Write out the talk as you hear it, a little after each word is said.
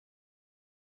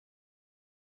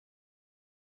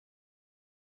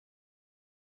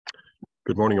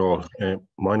Good morning, all.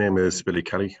 My name is Billy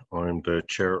Kelly. I'm the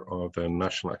chair of the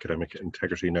National Academic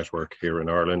Integrity Network here in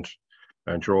Ireland,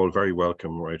 and you're all very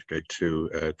welcome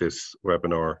to this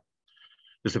webinar.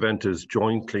 This event is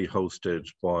jointly hosted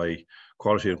by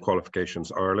Quality and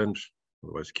Qualifications Ireland,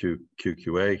 otherwise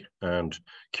QQA, and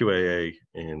QAA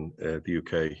in the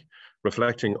UK,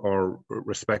 reflecting our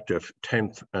respective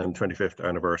 10th and 25th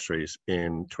anniversaries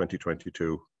in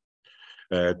 2022.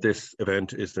 This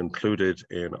event is included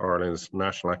in Ireland's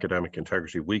National Academic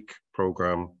Integrity Week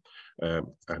programme, and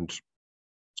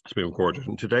it's been recorded.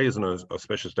 And today is an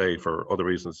auspicious day for other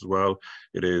reasons as well.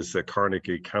 It is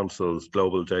Carnegie Council's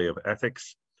Global Day of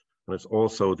Ethics, and it's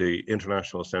also the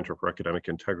International Centre for Academic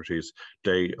Integrity's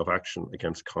Day of Action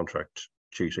Against Contract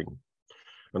Cheating.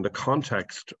 And the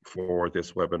context for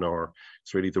this webinar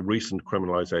is really the recent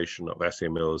criminalisation of SA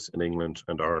Mills in England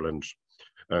and Ireland.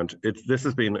 And this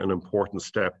has been an important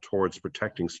step towards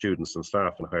protecting students and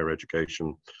staff in higher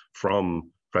education from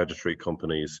predatory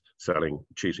companies selling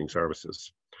cheating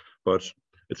services. But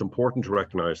it's important to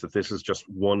recognise that this is just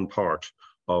one part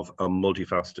of a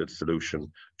multifaceted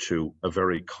solution to a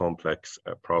very complex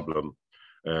problem.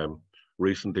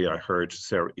 Recently, I heard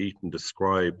Sarah Eaton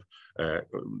describe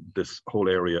this whole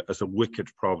area as a wicked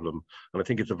problem, and I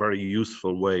think it's a very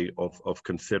useful way of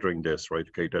considering this, right?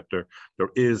 Okay, that there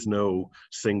is no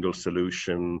single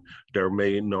solution. There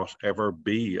may not ever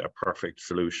be a perfect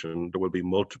solution. There will be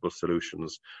multiple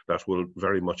solutions that will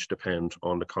very much depend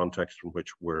on the context from which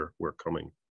we're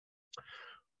coming.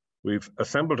 We've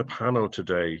assembled a panel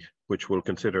today which will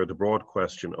consider the broad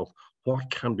question of what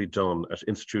can be done at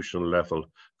institutional level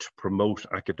to promote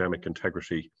academic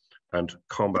integrity and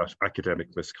combat academic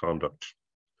misconduct.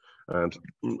 And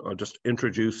I'll just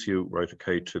introduce you,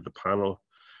 to the panel.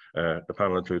 The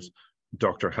panel includes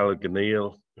Dr. Helen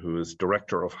Ganneil, who is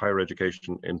Director of Higher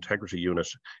Education Integrity Unit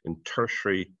in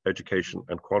Tertiary Education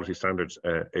and Quality Standards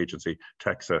Agency,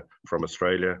 TEQSA, from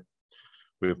Australia.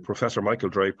 We have Professor Michael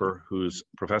Draper, who's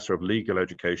Professor of Legal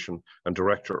Education and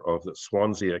Director of the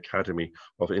Swansea Academy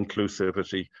of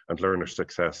Inclusivity and Learner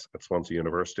Success at Swansea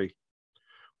University.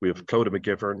 We have Clodagh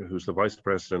McGivern, who's the Vice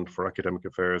President for Academic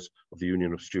Affairs of the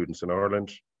Union of Students in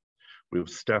Ireland. We have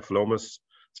Steph Lomas.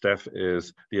 Steph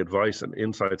is the Advice and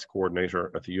Insights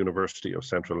Coordinator at the University of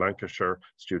Central Lancashire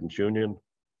Student Union.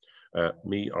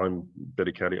 I'm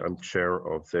Billy Kelly. I'm chair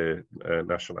of the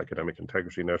National Academic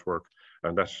Integrity Network,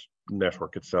 and that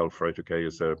network itself,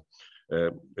 is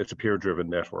it's a peer-driven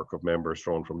network of members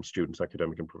drawn from students,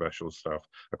 academic and professional staff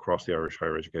across the Irish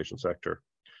higher education sector.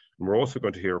 And we're also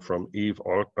going to hear from Eve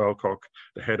Alcock,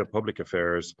 the Head of Public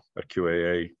Affairs at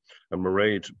QAA, and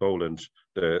Mairead Boland,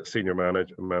 the Senior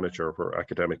Manager for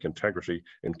Academic Integrity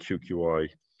in QQI.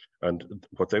 And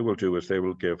what they will do is they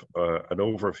will give an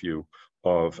overview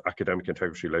of academic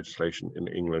integrity legislation in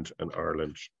England and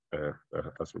Ireland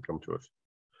as we come to it.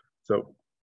 So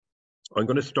I'm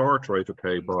going to start,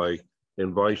 by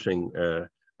inviting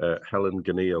Helen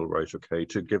Ganneil,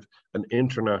 to give an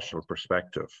international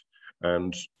perspective.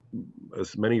 And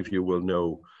as many of you will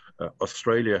know,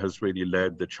 Australia has really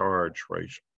led the charge,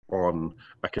 on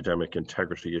academic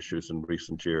integrity issues in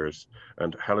recent years.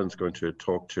 And Helen's going to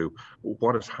talk to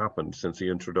what has happened since the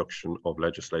introduction of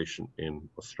legislation in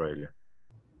Australia.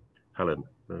 Helen,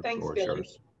 the floor is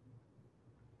yours.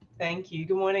 Thank you.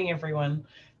 Good morning, everyone.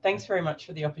 Thanks very much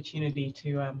for the opportunity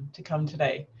to come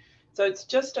today. So it's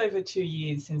just over 2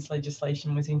 years since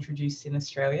legislation was introduced in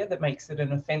Australia that makes it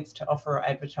an offence to offer or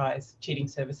advertise cheating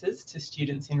services to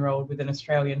students enrolled with an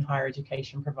Australian higher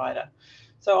education provider.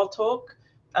 So I'll talk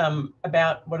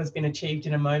about what has been achieved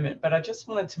in a moment, but I just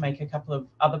wanted to make a couple of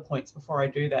other points before I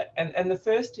do that. And the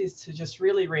first is to just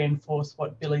really reinforce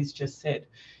what Billy's just said.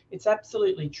 It's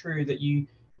absolutely true that you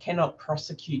cannot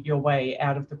prosecute your way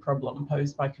out of the problem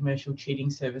posed by commercial cheating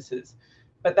services.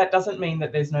 But that doesn't mean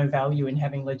that there's no value in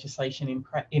having legislation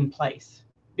in place,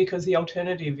 because the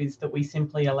alternative is that we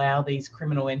simply allow these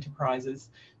criminal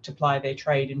enterprises to ply their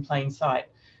trade in plain sight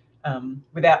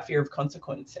without fear of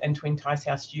consequence, and to entice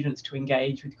our students to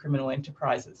engage with criminal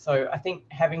enterprises. So I think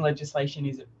having legislation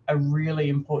is a really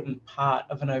important part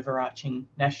of an overarching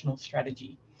national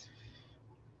strategy.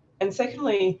 And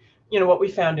secondly, what we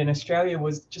found in Australia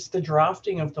was just the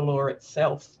drafting of the law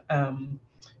itself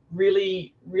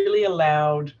really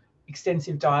allowed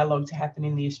extensive dialogue to happen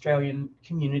in the Australian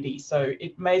community. So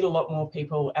it made a lot more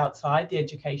people outside the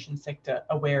education sector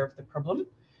aware of the problem.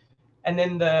 And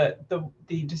then the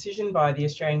decision by the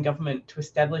Australian government to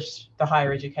establish the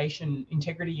Higher Education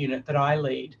Integrity Unit that I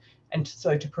lead, and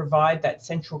so to provide that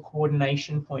central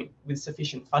coordination point with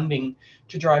sufficient funding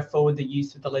to drive forward the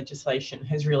use of the legislation,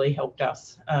 has really helped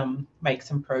us make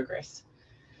some progress.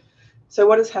 So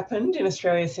what has happened in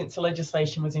Australia since the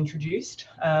legislation was introduced?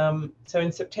 So in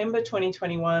September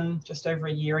 2021, just over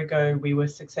a year ago, we were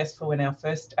successful in our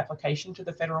first application to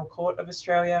the Federal Court of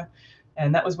Australia.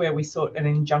 And that was where we sought an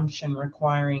injunction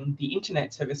requiring the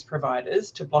internet service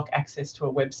providers to block access to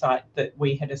a website that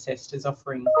we had assessed as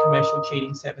offering commercial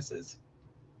cheating services.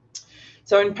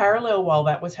 So in parallel, while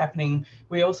that was happening,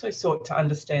 we also sought to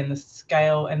understand the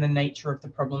scale and the nature of the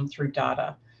problem through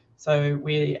data. So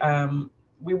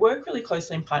we work really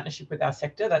closely in partnership with our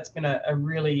sector. That's been a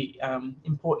really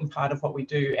important part of what we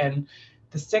do. And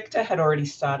the sector had already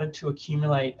started to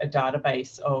accumulate a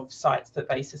database of sites that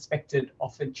they suspected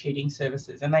offered cheating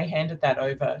services, and they handed that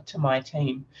over to my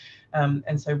team.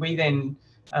 And so we then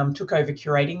took over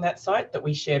curating that site that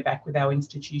we share back with our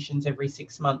institutions every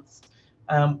 6 months.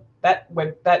 That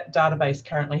database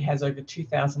currently has over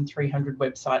 2,300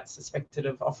 websites suspected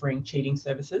of offering cheating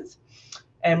services.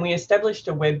 And we established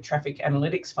a web traffic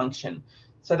analytics function.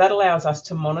 So that allows us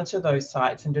to monitor those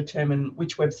sites and determine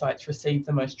which websites receive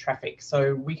the most traffic.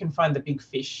 So we can find the big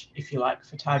fish, if you like,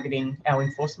 for targeting our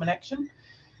enforcement action.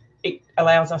 It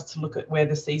allows us to look at where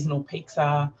the seasonal peaks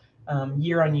are,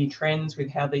 year-on-year trends with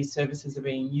how these services are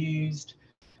being used,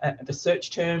 the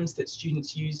search terms that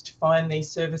students use to find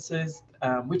these services,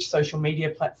 which social media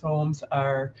platforms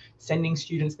are sending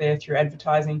students there through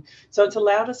advertising. So it's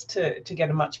allowed us to get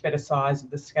a much better size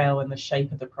of the scale and the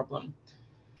shape of the problem.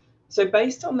 So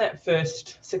based on that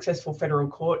first successful federal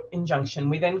court injunction,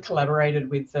 we then collaborated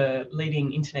with the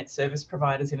leading internet service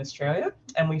providers in Australia,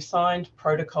 and we've signed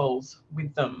protocols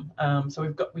with them.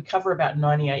 So we cover about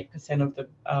 98%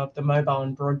 of the mobile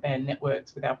and broadband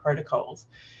networks with our protocols.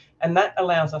 And that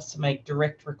allows us to make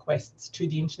direct requests to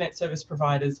the internet service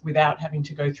providers without having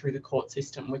to go through the court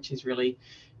system, which is really,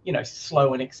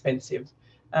 slow and expensive.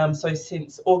 So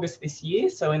since August this year,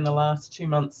 so in the last 2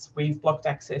 months, we've blocked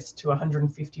access to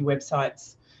 150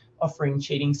 websites offering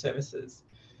cheating services.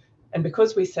 And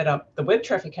because we set up the web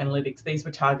traffic analytics, these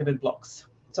were targeted blocks.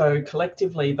 So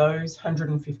collectively, those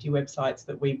 150 websites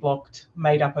that we blocked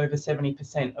made up over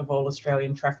 70% of all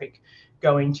Australian traffic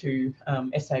going to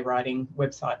essay writing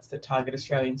websites that target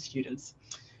Australian students.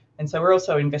 And so we're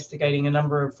also investigating a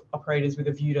number of operators with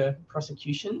a view to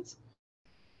prosecutions.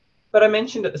 But I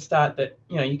mentioned at the start that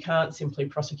you can't simply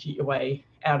prosecute your way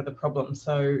out of the problem.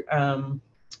 So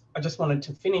I just wanted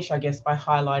to finish, I guess, by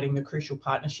highlighting the crucial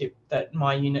partnership that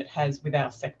my unit has with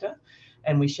our sector.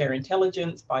 And we share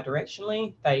intelligence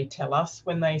bidirectionally. They tell us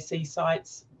when they see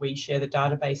sites. We share the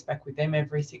database back with them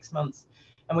every 6 months.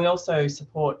 And we also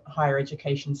support higher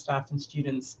education staff and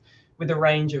students with a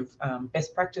range of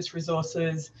best practice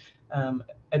resources,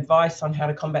 advice on how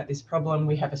to combat this problem.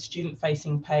 We have a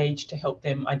student-facing page to help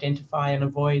them identify and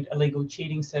avoid illegal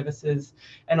cheating services,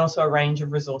 and also a range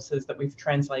of resources that we've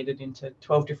translated into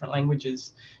 12 different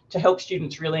languages to help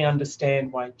students really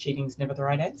understand why cheating is never the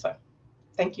right answer.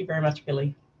 Thank you very much,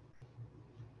 Billy.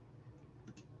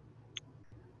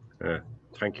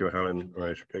 Thank you, Helen,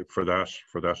 for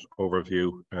that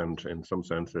overview, and in some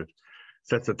sense it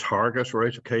sets a target,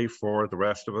 for the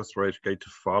rest of us, to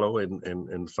follow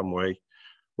in some way.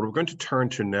 What we're going to turn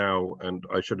to now, and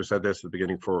I should have said this at the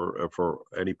beginning for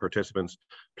any participants,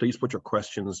 please put your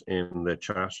questions in the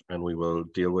chat and we will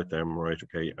deal with them,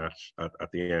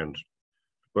 at the end.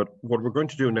 But what we're going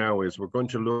to do now is we're going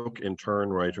to look in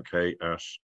turn, at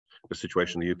the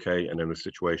situation in the UK and then the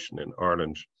situation in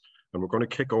Ireland. And we're going to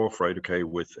kick off,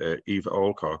 with Eve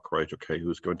Alcock,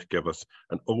 who's going to give us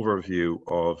an overview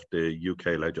of the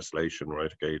UK legislation,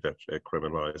 that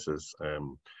criminalises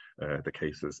the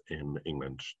cases in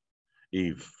England.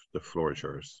 Eve, the floor is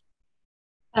yours.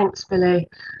 Thanks, Billy.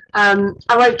 I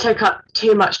won't take up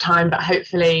too much time, but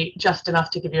hopefully just enough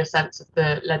to give you a sense of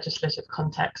the legislative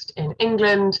context in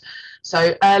England.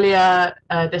 So earlier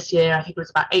this year, I think it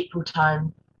was about April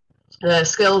time, the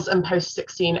Skills and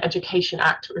Post-16 Education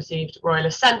Act received royal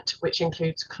assent, which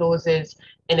includes clauses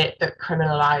in it that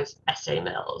criminalise essay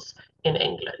mills in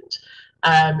England.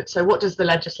 So what does the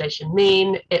legislation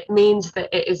mean? It means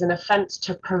that it is an offence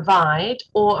to provide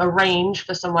or arrange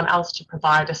for someone else to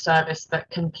provide a service that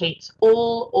completes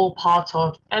all or part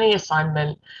of any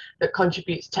assignment that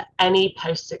contributes to any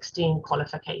post-16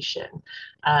 qualification.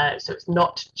 So it's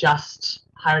not just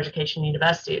higher education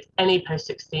university, it's any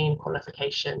post-16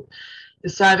 qualification. The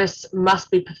service must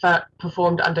be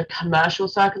performed under commercial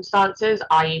circumstances,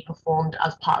 i.e. performed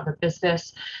as part of a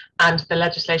business, and the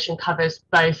legislation covers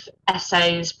both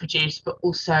essays produced but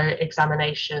also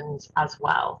examinations as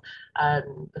well,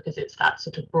 because it's that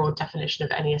sort of broad definition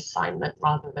of any assignment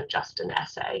rather than just an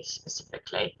essay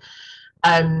specifically.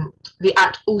 The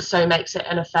Act also makes it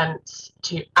an offence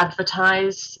to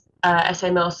advertise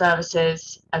SAML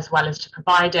services as well as to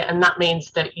provide it, and that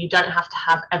means that you don't have to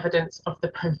have evidence of the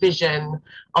provision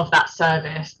of that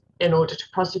service in order to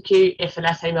prosecute. If an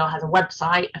SAML has a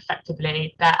website,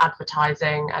 effectively they're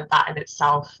advertising, and that in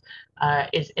itself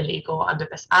is illegal under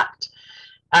this Act.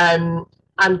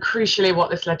 And crucially, what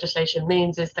this legislation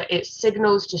means is that it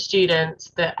signals to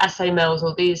students that SAMLs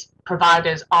or these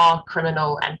providers are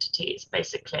criminal entities,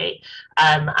 basically,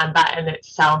 and that in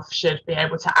itself should be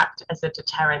able to act as a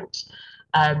deterrent.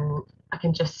 I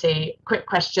can just see, quick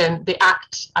question, the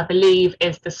Act, I believe,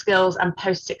 is the Skills and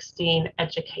Post-16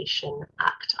 Education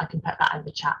Act. I can put that in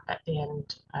the chat at the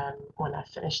end when I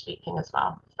finish speaking as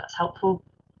well, if that's helpful.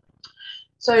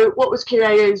 So what was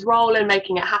QAA's role in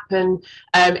making it happen?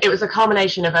 It was a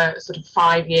culmination of a sort of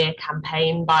 5-year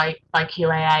campaign by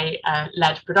QAA,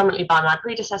 led predominantly by my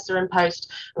predecessor in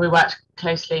post. And we worked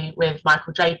closely with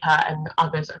Michael Draper and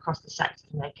others across the sector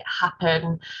to make it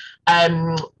happen.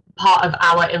 Part of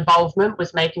our involvement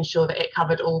was making sure that it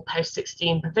covered all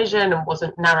post-16 provision and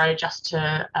wasn't narrow just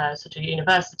to sort of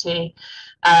university,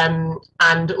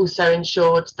 and also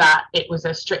ensured that it was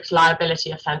a strict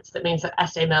liability offence. That means that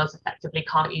SAMLs effectively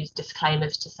can't use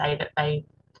disclaimers to say that they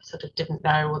sort of didn't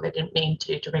know or they didn't mean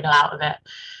to wriggle out of it.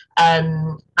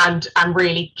 And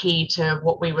really key to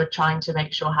what we were trying to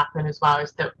make sure happen as well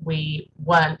is that we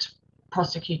weren't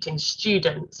prosecuting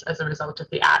students as a result of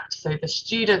the Act. So the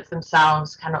students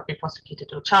themselves cannot be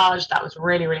prosecuted or charged. That was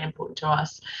really, really important to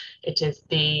us. It is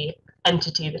the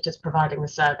entity that is providing the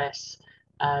service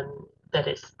that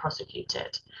is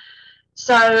prosecuted.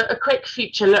 So a quick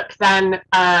future look then.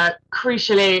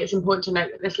 Crucially, it's important to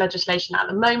note that this legislation at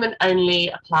the moment only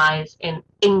applies in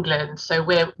England. So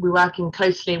we're working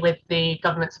closely with the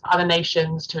governments of other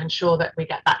nations to ensure that we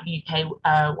get that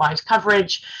UK-wide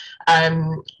coverage.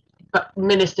 But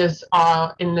ministers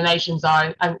in the nations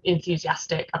are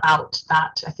enthusiastic about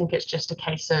that. I think it's just a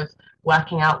case of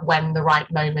working out when the right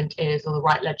moment is or the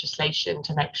right legislation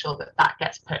to make sure that that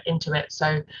gets put into it.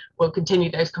 So we'll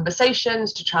continue those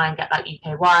conversations to try and get that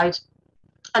UK-wide.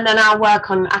 And then our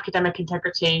work on academic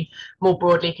integrity more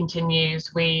broadly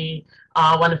continues. We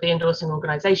are one of the endorsing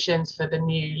organisations for the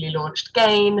newly launched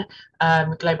GAIN,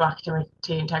 Global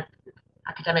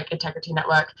Academic Integrity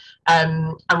Network,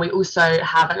 and we also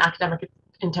have an academic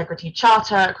integrity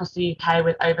charter across the UK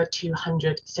with over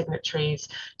 200 signatories,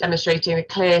 demonstrating a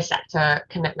clear sector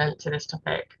commitment to this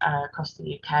topic across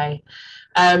the UK.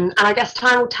 And I guess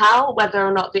time will tell whether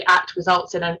or not the Act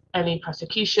results in any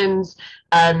prosecutions.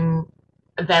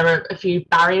 There are a few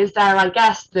barriers there, I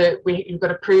guess, that you've got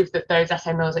to prove that those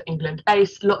SAMLs are England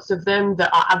based. Lots of them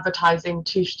that are advertising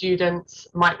to students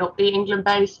might not be England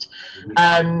based,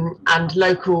 and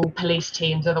local police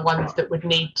teams are the ones that would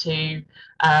need to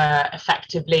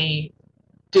effectively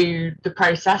do the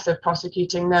process of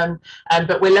prosecuting them.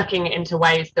 But we're looking into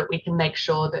ways that we can make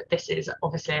sure that this is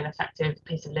obviously an effective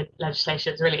piece of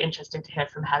legislation. It's really interesting to hear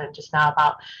from Helen just now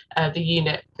about the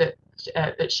unit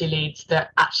that she leads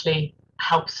that actually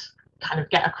helps kind of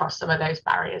get across some of those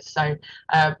barriers. So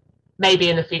maybe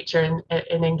in the future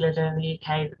in England and in the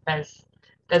UK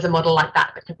there's a model like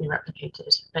that could be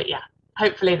replicated. But yeah,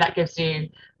 hopefully that gives you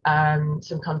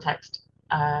some context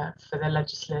for the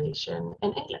legislation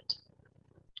in England.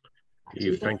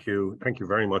 Eve, thank you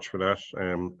very much for that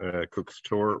Cook's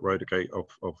tour, right, okay,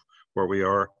 of where we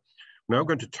are. Now I'm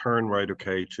going to turn, right,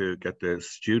 okay, to get the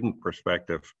student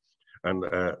perspective. And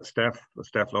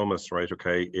Steph Lomas, right,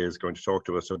 okay, is going to talk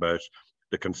to us about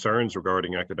the concerns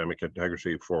regarding academic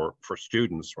integrity for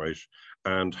students, right,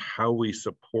 and how we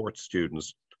support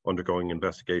students undergoing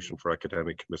investigation for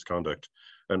academic misconduct.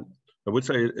 And I would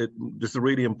say this is a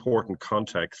really important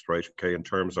context, right, okay, in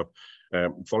terms of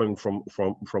following from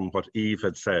what Eve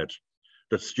had said,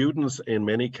 that students in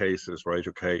many cases, right,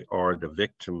 okay, are the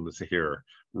victims here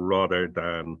rather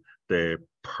than the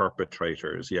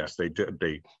perpetrators. Yes, they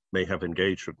may have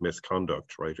engaged with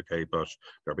misconduct, right, okay, but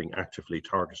they're being actively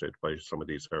targeted by some of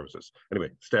these services. Anyway,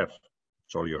 Steph,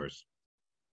 it's all yours.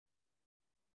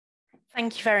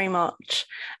 Thank you very much.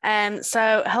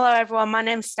 So hello everyone, my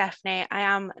name's Stephanie. I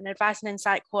am an Advice and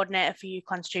Insight Coordinator for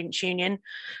UCLan Students' Union,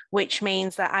 which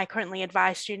means that I currently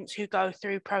advise students who go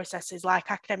through processes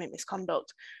like academic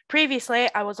misconduct. Previously,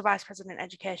 I was a Vice President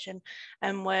Education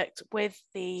and worked with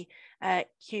the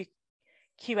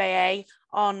QAA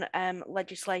on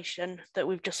legislation that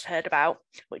we've just heard about,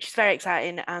 which is very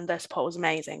exciting, and their support was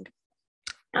amazing.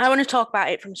 I want to talk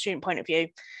about it from a student point of view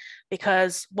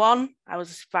because one, I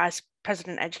was Vice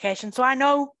President Education, so I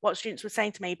know what students were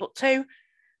saying to me, but two,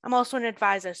 I'm also an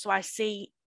advisor, so I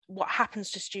see what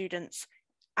happens to students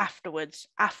afterwards,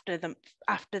 after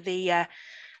the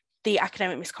the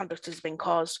academic misconduct has been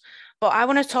caused. But I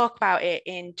want to talk about it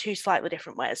in two slightly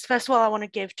different ways. First of all, I want to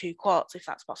give two quotes, if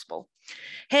that's possible.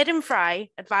 Hayden Fry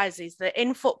advises that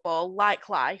in football, like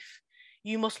life,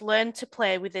 you must learn to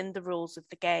play within the rules of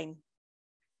the game.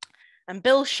 And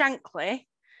Bill Shankly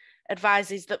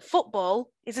advises that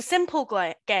football is a simple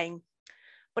game,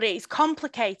 but it is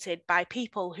complicated by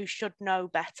people who should know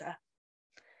better.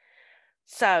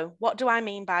 So what do I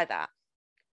mean by that?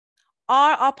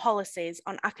 Are our policies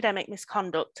on academic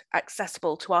misconduct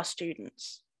accessible to our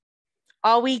students?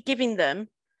 Are we giving them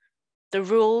the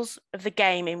rules of the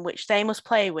game in which they must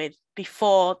play with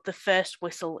before the first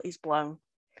whistle is blown?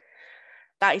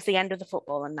 That is the end of the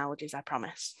football analogies, I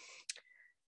promise.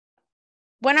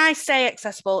 When I say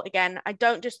accessible, again, I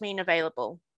don't just mean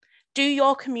available. Do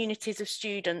your communities of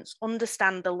students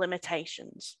understand the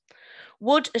limitations?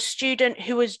 Would a student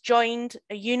who has joined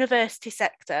a university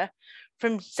sector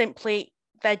from simply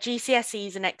their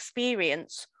GCSEs and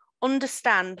experience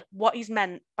understand what is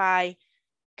meant by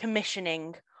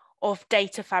commissioning of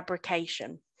data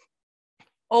fabrication?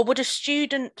 Or would a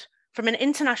student from an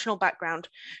international background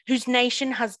whose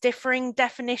nation has differing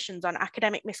definitions on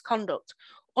academic misconduct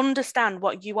understand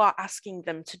what you are asking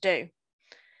them to do?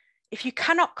 If you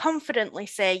cannot confidently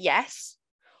say yes,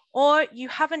 or you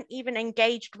haven't even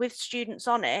engaged with students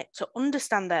on it to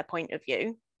understand their point of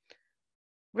view,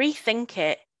 rethink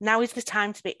it. Now is the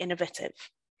time to be innovative.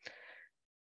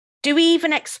 Do we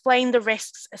even explain the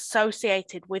risks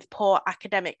associated with poor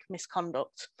academic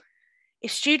misconduct?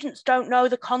 If students don't know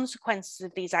the consequences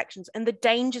of these actions and the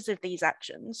dangers of these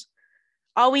actions,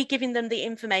 are we giving them the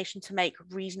information to make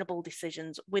reasonable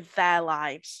decisions with their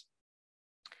lives?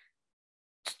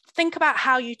 Think about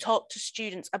how you talk to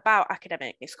students about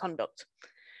academic misconduct.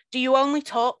 Do you only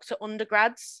talk to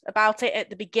undergrads about it at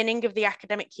the beginning of the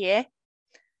academic year?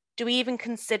 Do we even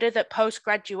consider that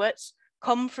postgraduates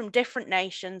come from different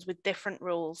nations with different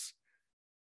rules?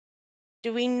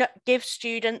 Do we give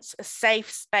students a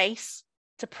safe space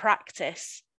to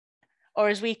practice, or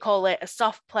as we call it, a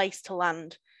soft place to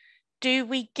land? Do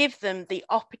we give them the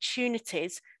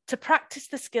opportunities to practice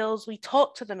the skills we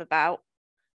talk to them about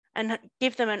and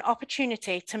give them an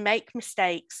opportunity to make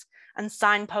mistakes and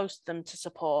signpost them to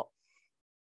support?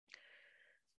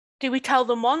 Do we tell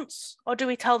them once, or do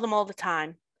we tell them all the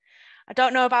time? I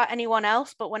don't know about anyone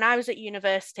else, but when I was at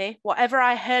university, whatever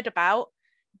I heard about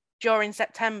during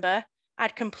September,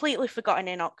 I'd completely forgotten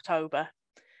in October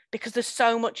because there's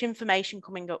so much information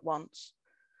coming at once.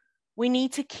 We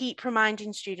need to keep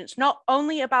reminding students not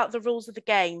only about the rules of the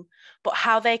game, but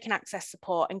how they can access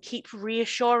support, and keep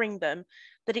reassuring them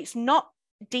that it's not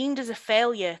deemed as a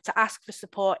failure to ask for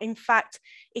support. In fact,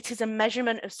 it is a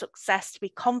measurement of success to be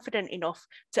confident enough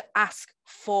to ask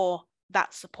for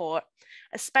that support,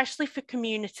 especially for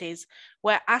communities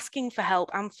where asking for help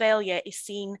and failure is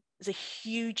seen as a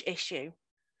huge issue.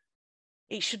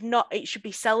 It should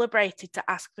be celebrated to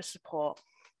ask for support.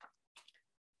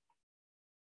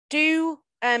 Do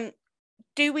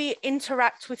we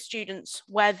interact with students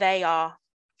where they are?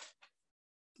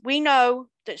 We know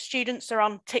that students are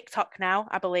on TikTok now,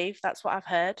 I believe, that's what I've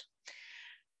heard.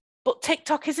 But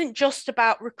TikTok isn't just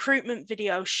about recruitment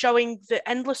videos showing the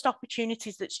endless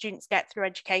opportunities that students get through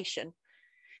education.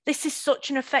 This is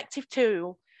such an effective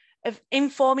tool of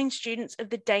informing students of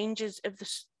the dangers of the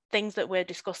things that we're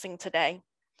discussing today.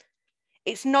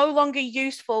 It's no longer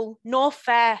useful nor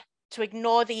fair to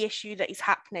ignore the issue that is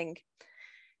happening.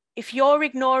 If you're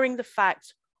ignoring the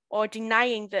fact or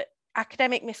denying that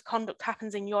academic misconduct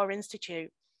happens in your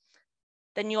institute,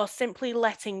 then you're simply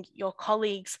letting your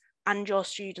colleagues and your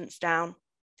students down.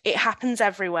 It happens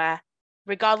everywhere,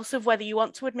 regardless of whether you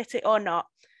want to admit it or not,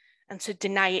 and to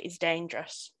deny it is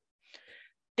dangerous.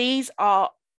 These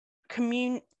are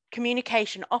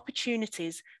communication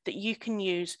opportunities that you can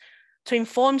use to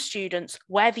inform students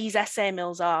where these essay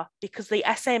mills are, because the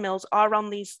essay mills are on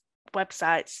these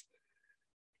websites.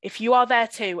 If you are there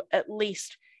too, at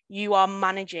least you are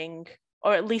managing,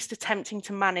 or at least attempting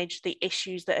to manage, the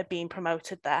issues that are being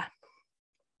promoted there.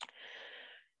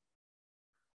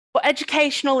 But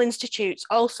educational institutes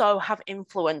also have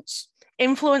influence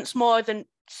more than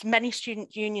many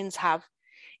student unions have,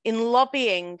 in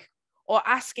lobbying or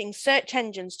asking search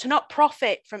engines to not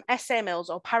profit from essay mills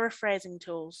or paraphrasing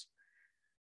tools.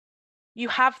 You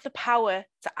have the power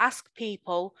to ask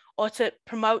people or to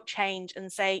promote change and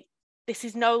say, this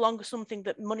is no longer something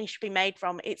that money should be made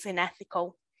from, it's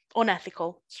unethical,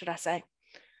 should I say.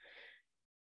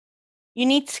 You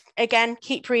need to, again,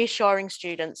 keep reassuring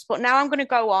students. But now I'm going to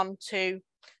go on to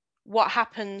what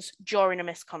happens during a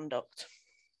misconduct.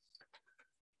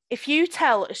 If you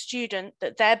tell a student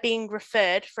that they're being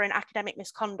referred for an academic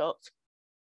misconduct,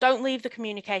 Don't leave the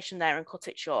communication there and cut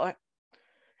it short.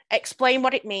 Explain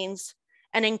what it means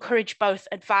and encourage both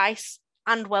advice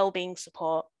and wellbeing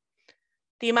support.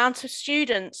 The amount of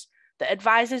students that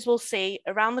advisors will see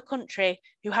around the country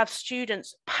who have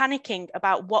students panicking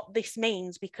about what this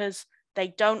means because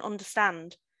they don't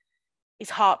understand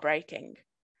is heartbreaking.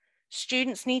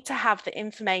 Students need to have the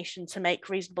information to make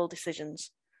reasonable decisions.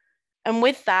 And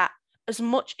with that, as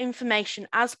much information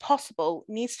as possible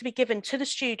needs to be given to the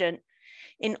student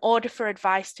in order for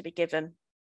advice to be given.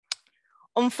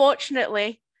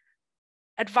 Unfortunately,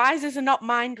 advisors are not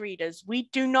mind readers. We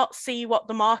do not see what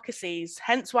the marker sees,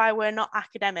 hence why we're not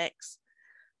academics.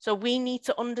 So we need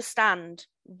to understand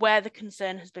where the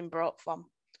concern has been brought from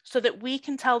so that we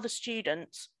can tell the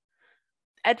students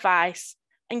advice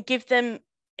and give them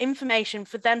information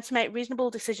for them to make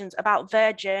reasonable decisions about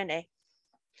their journey.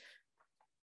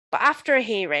 But after a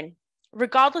hearing,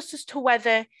 regardless as to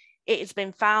whether it has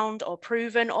been found or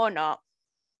proven or not,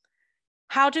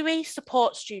 how do we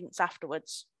support students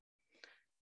afterwards?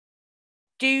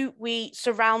 Do we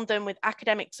surround them with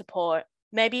academic support?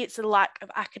 Maybe it's a lack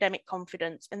of academic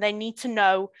confidence and they need to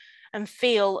know and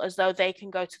feel as though they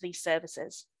can go to these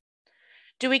services.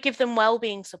 Do we give them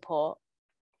wellbeing support?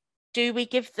 Do we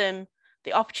give them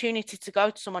the opportunity to go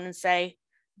to someone and say,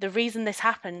 the reason this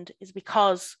happened is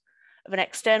because of an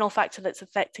external factor that's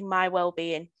affecting my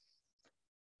well-being?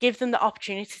 Give them the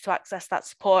opportunity to access that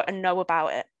support and know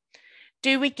about it.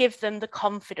 Do we give them the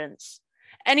confidence?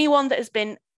 Anyone that has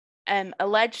been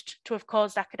alleged to have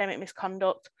caused academic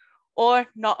misconduct or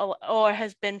not, or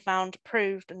has been found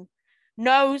proved and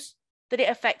knows that it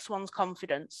affects one's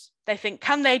confidence. They think,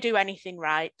 can they do anything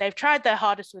right? They've tried their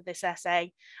hardest with this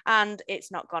essay and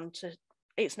it's not gone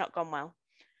well.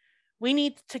 We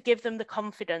need to give them the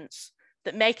confidence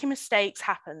that making mistakes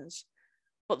happens,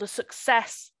 but the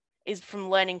success is from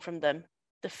learning from them.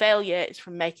 The failure is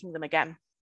from making them again.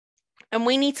 And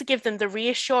we need to give them the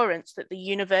reassurance that the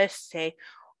university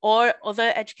or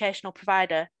other educational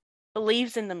provider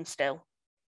believes in them still.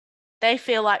 They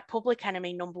feel like public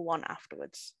enemy number one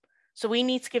afterwards. So we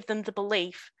need to give them the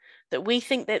belief that we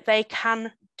think that they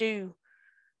can do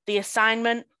the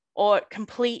assignment or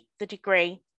complete the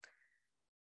degree.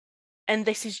 And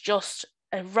this is just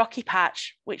a rocky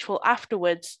patch, which will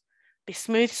afterwards be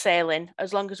smooth sailing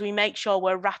as long as we make sure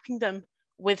we're wrapping them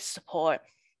with support.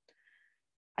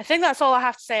 I think that's all I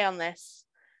have to say on this.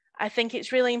 I think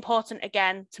it's really important,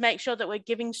 again, to make sure that we're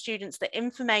giving students the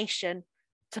information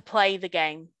to play the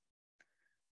game.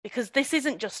 Because this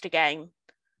isn't just a game.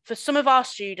 For some of our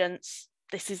students,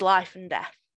 this is life and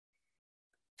death.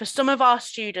 For some of our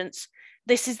students,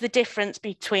 this is the difference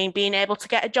between being able to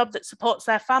get a job that supports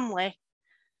their family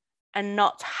and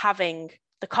not having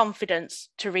the confidence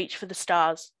to reach for the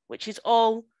stars, which is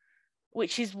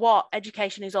what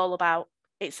education is all about.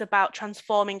 It's about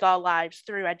transforming our lives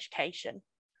through education.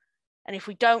 And if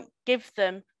we don't give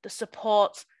them the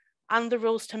support and the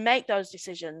rules to make those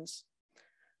decisions,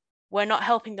 we're not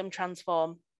helping them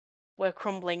transform. We're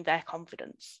crumbling their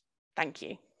confidence. Thank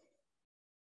you.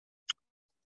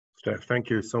 Steph, thank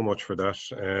you so much for that.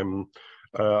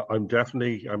 I'm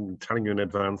telling you in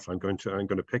advance, I'm going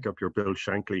to pick up your Bill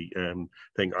Shankly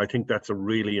thing. I think that's a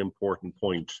really important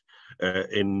point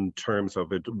in terms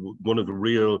of it. One of the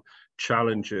real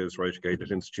challenges, right, okay, that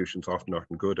institutions often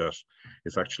aren't good at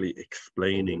is actually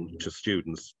explaining to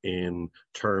students in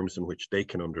terms in which they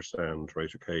can understand,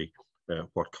 right, okay,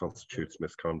 what constitutes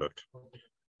misconduct.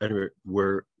 Anyway,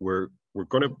 we're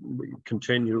going to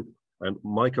continue, and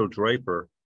Michael Draper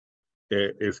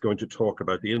is going to talk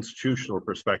about the institutional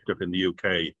perspective in the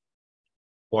UK.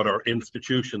 What are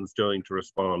institutions doing to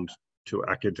respond to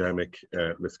academic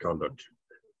misconduct?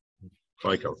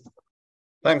 Michael.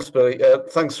 Thanks, Billy.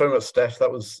 Thanks very much, Steph.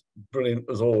 That was brilliant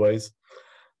as always.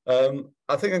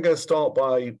 I think I'm going to start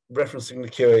by referencing the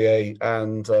QAA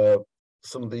and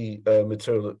some of the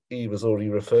material that Eve has already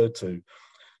referred to.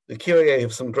 The QAA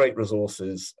have some great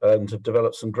resources and have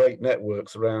developed some great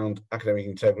networks around academic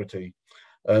integrity.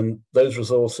 And those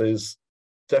resources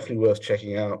definitely worth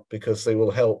checking out because they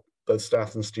will help both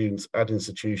staff and students at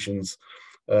institutions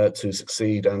to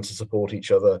succeed and to support each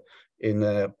other in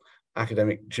their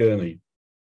academic journey.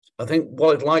 I think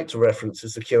what I'd like to reference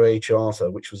is the QAA Charter,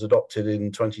 which was adopted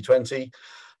in 2020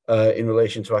 in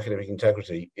relation to academic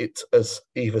integrity. It, as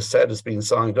Eva said, has been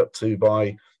signed up to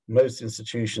by most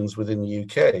institutions within the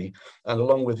UK, and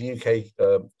along with the UK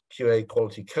QA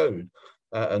Quality Code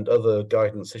and other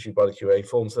guidance issued by the QA,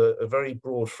 forms a very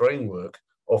broad framework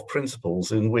of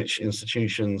principles in which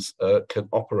institutions can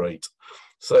operate.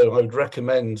 So I would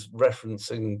recommend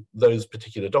referencing those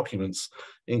particular documents,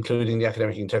 including the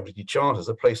Academic Integrity Charter, as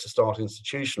a place to start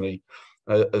institutionally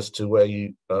as to where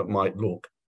you might look.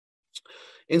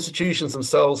 Institutions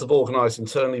themselves have organised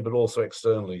internally, but also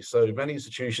externally. So many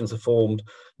institutions have formed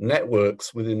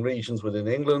networks within regions within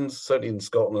England, certainly in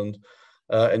Scotland,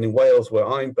 and in Wales, where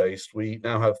I'm based, we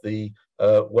now have the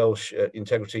Welsh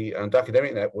Integrity and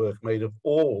Academic Network, made of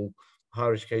all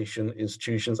higher education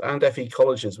institutions and FE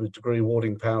colleges with degree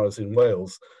awarding powers in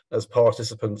Wales as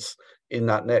participants in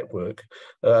that network.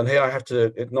 And here I have to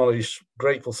acknowledge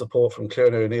grateful support from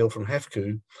Claire O'Neill from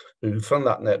HEFCU, who fund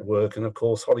that network, and of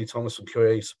course Holly Thomas from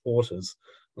QA supporters,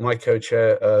 and my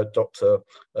co-chair Dr.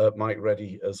 Mike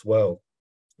Reddy as well.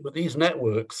 But these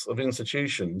networks of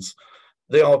institutions,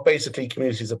 they are basically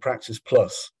communities of practice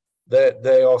plus.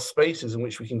 They are spaces in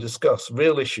which we can discuss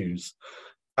real issues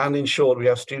and ensure that we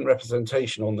have student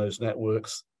representation on those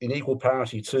networks in equal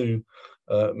parity to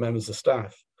members of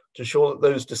staff, to ensure that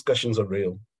those discussions are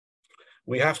real.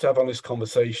 We have to have honest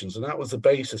conversations, and that was the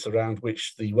basis around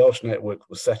which the Welsh network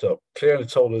was set up. Claire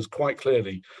told us quite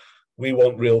clearly, we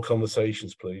want real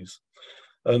conversations, please.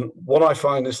 And what I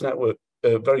find this network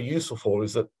very useful for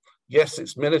is that, yes,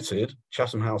 it's minuted,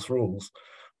 Chatham House rules,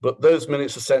 but those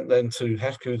minutes are sent then to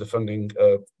HEFCU, the funding,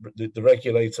 the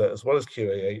regulator, as well as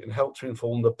QAA, and help to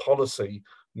inform the policy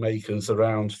makers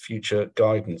around future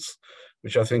guidance,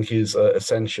 which I think is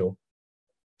essential.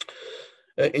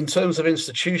 In terms of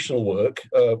institutional work,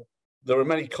 there are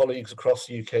many colleagues across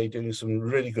the UK doing some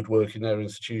really good work in their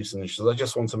institutions. I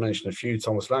just want to mention a few: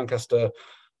 Thomas Lancaster,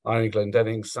 Irene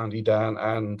Glendenning, Sandy Dan,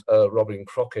 and Robin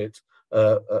Crockett,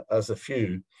 as a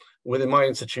few. Within my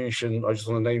institution, I just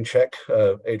want to name check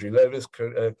Adrian Lovis,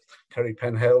 Kerry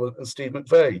Penhale, and Steve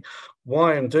McVeigh.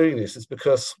 Why I'm doing this is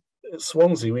because at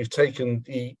Swansea, we've taken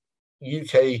the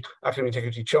UK Academic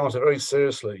Integrity Charter very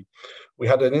seriously. We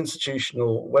had an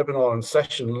institutional webinar and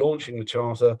session launching the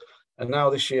Charter, and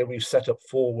now this year we've set up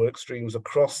 4 work streams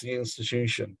across the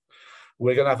institution.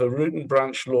 We're going to have a root and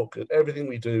branch look at everything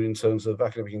we do in terms of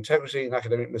academic integrity and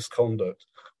academic misconduct.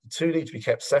 The two need to be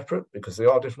kept separate because they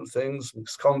are different things.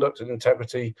 Misconduct and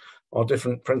integrity are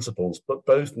different principles, but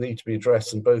both need to be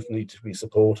addressed and both need to be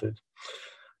supported.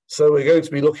 So we're going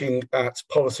to be looking at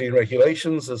policy and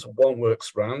regulations as one work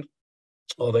strand.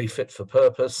 Are they fit for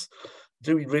purpose?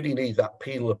 Do we really need that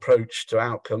penal approach to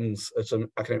outcomes at an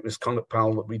academic misconduct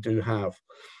panel that we do have?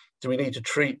 Do we need to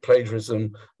treat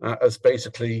plagiarism as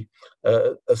basically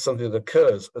as something that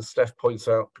occurs, as Steph points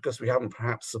out, because we haven't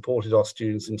perhaps supported our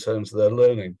students in terms of their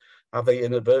learning? Have they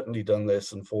inadvertently done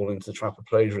this and fallen into the trap of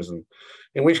plagiarism?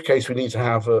 In which case we need to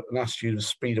have an attitude of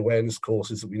speed awareness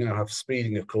courses that we now have for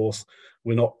speeding, of course.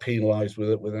 We're not penalised with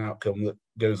an outcome that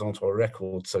goes onto our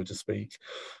record, so to speak.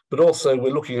 But also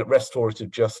we're looking at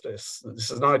restorative justice. This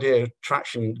is an idea of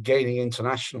traction gaining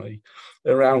internationally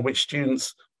around which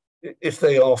students, if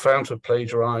they are found to have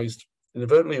plagiarized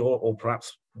inadvertently or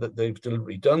perhaps that they've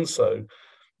deliberately done so,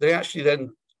 they actually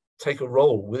then take a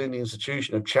role within the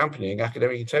institution of championing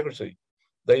academic integrity.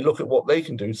 They look at what they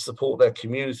can do to support their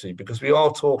community, because we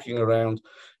are talking around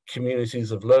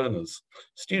communities of learners.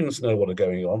 Students know what are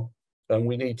going on, and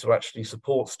we need to actually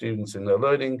support students in their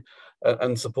learning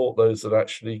and support those that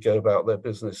actually go about their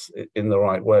business in the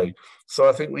right way. So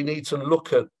I think we need to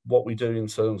look at what we do in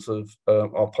terms of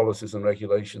our policies and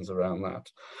regulations around that.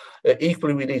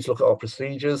 Equally, we need to look at our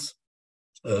procedures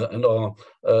and our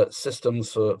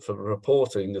systems for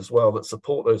reporting as well that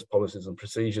support those policies and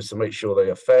procedures to make sure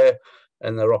they are fair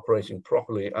and they're operating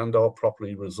properly and are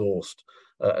properly resourced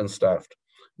and staffed.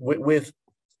 With,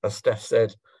 as Steph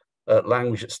said,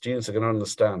 language that students are going to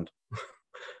understand.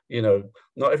 You know,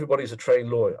 not everybody's a trained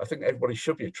lawyer. I think everybody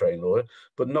should be a trained lawyer,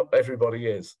 but not everybody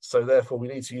is. So therefore, we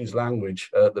need to use language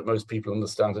that most people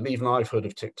understand. And even I've heard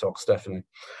of TikTok, Stephanie.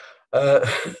 We're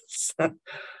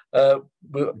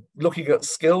looking at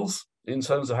skills in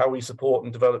terms of how we support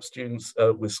and develop students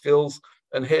with skills.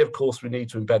 And here, of course, we need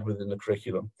to embed within the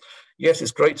curriculum. Yes,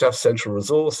 it's great to have central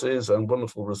resources and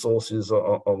wonderful resources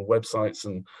on websites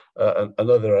and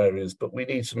other areas, but we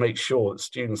need to make sure that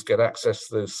students get access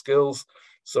to those skills.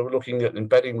 So we're looking at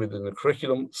embedding within the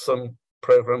curriculum. Some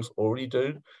programs already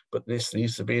do, but this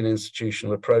needs to be an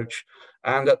institutional approach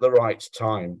and at the right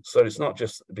time. So it's not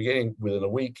just at the beginning within a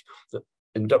week. That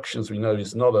inductions, we know,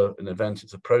 is not an event,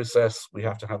 it's a process. We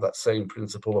have to have that same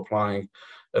principle applying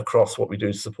across what we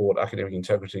do to support academic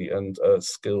integrity and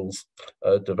skills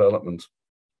development.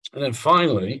 And then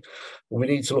finally, we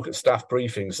need to look at staff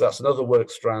briefings. That's another work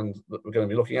strand that we're going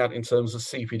to be looking at in terms of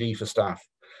CPD for staff.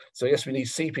 So yes, we need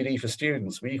CPD for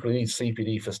students. We equally need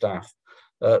CPD for staff,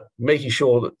 making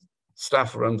sure that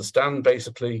staff understand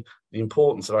basically the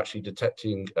importance of actually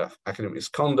detecting academic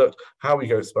misconduct, how we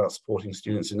go about supporting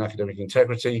students in academic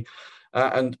integrity,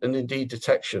 and indeed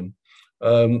detection.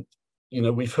 you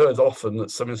know, we've heard often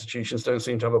that some institutions don't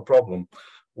seem to have a problem.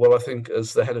 Well, I think,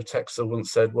 as the head of TEXA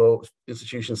once said, well,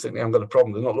 institutions think they haven't got a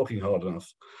problem, they're not looking hard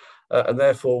enough. And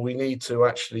therefore, we need to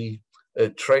actually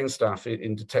train staff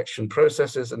in detection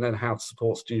processes, and then how to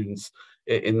support students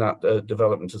in that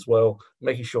development as well,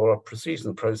 making sure our procedures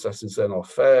and processes then are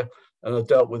fair and are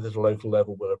dealt with at a local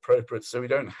level where appropriate, so we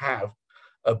don't have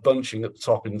a bunching at the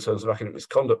top in terms of academic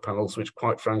misconduct panels, which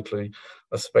quite frankly,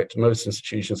 I suspect most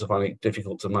institutions are finding it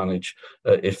difficult to manage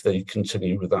if they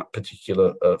continue with that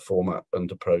particular format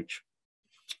and approach.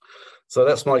 So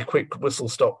that's my quick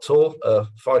whistle-stop tour.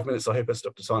 5 minutes, I hope I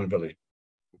stuck to time, Billy.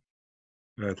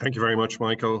 Thank you very much,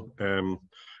 Michael.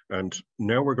 And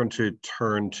now we're going to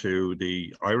turn to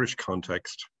the Irish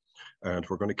context. And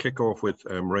we're going to kick off with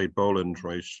Mairead Boland,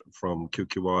 right, from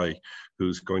QQI,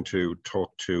 who's going to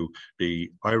talk to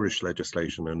the Irish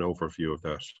legislation and overview of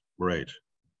that. Mairead.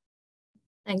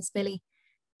 Thanks, Billy.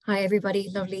 Hi,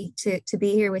 everybody. Lovely to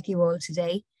be here with you all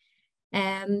today.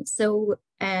 I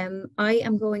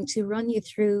am going to run you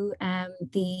through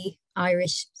the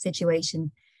Irish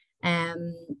situation.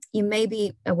 You may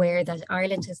be aware that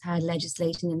Ireland has had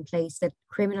legislation in place that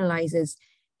criminalises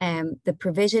the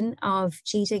provision of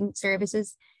cheating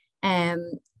services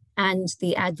and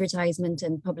the advertisement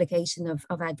and publication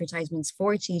of advertisements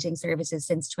for cheating services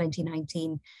since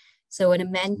 2019. So an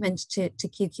amendment to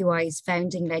QQI's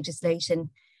founding legislation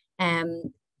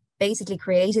basically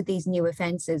created these new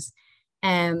offences.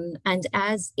 And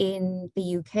as in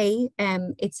the UK,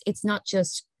 it's not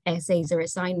just essays or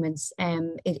assignments.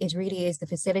 It really is the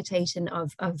facilitation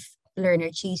of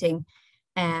learner cheating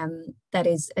that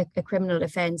is a criminal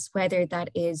offence, whether that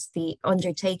is the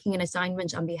undertaking an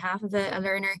assignment on behalf of a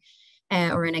learner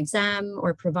or an exam,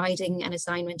 or providing an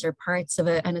assignment or parts of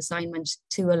an assignment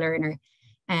to a learner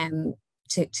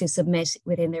to submit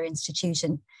within their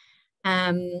institution.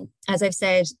 As I've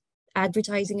said,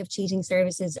 advertising of cheating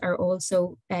services are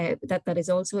also that is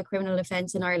also a criminal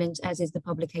offence in Ireland, as is the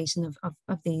publication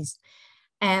of these.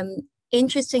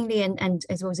 Interestingly, and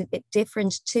I suppose a bit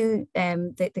different to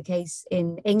the case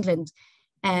in England,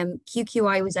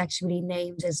 QQI was actually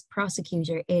named as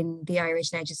prosecutor in the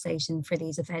Irish legislation for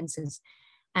these offences.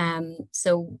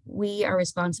 So we are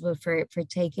responsible for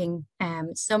taking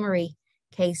summary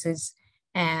cases,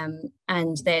 and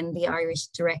then the Irish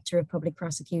Director of Public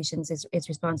Prosecutions is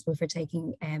responsible for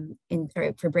taking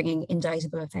for bringing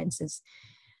indictable offences.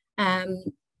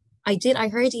 I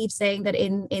heard Eve saying that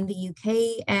in the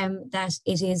UK that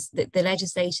it is the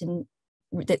legislation,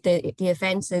 that the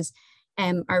offences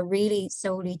are really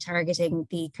solely targeting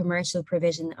the commercial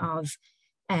provision of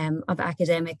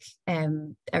academic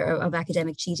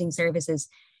cheating services.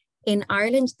 In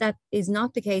Ireland, that is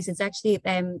not the case. It's actually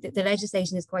the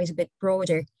legislation is quite a bit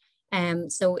broader.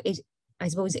 So I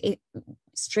suppose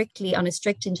strictly on a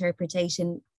strict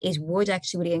interpretation, it would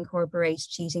actually incorporate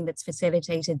cheating that's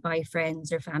facilitated by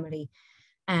friends or family.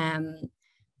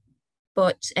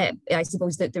 But I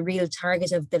suppose that the real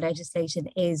target of the legislation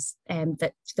is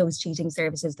that those cheating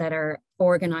services that are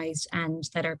organised and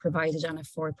that are provided on a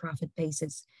for-profit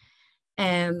basis.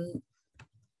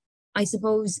 I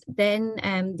suppose then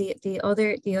the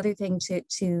other thing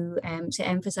to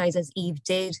emphasise, as Eve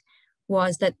did,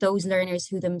 was that those learners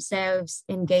who themselves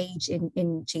engage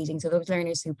in cheating, so those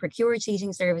learners who procure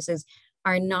cheating services,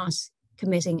 are not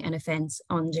committing an offence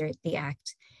under the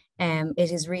Act.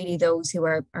 It is really those who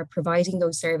are providing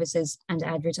those services and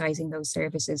advertising those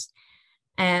services.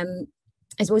 I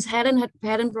suppose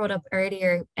Helen brought up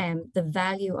earlier the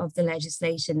value of the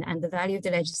legislation, and the value of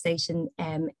the legislation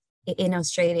in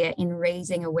Australia in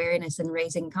raising awareness and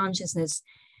raising consciousness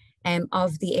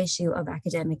of the issue of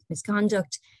academic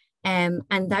misconduct. And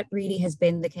that really has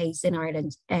been the case in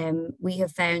Ireland. We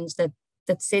have found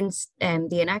that since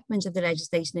the enactment of the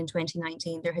legislation in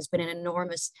 2019, there has been an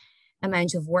enormous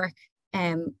amount of work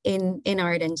in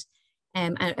Ireland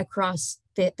and across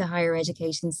the higher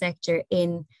education sector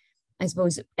in, I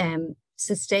suppose,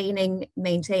 sustaining,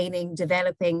 maintaining,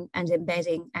 developing and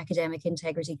embedding academic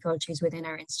integrity cultures within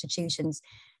our institutions.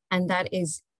 And that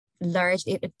is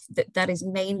that is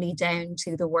mainly down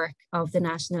to the work of the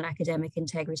National Academic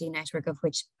Integrity Network, of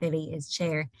which Billy is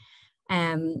chair.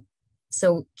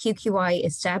 So QQI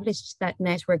established that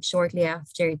network shortly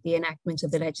after the enactment of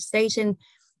the legislation,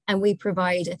 and we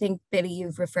provide, I think, Billy,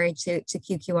 you've referred to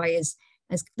QQI as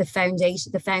the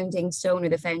foundation, the founding stone or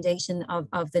the foundation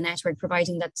of the network,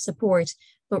 providing that support,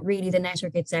 but really the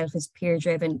network itself is peer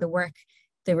driven. The work,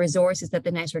 the resources that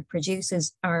the network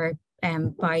produces are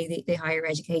by the higher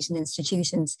education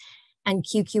institutions, and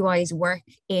QQI's work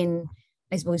in,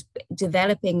 I suppose,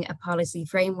 developing a policy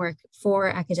framework for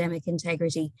academic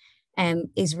integrity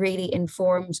is really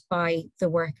informed by the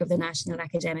work of the National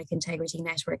Academic Integrity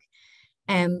Network.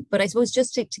 But I suppose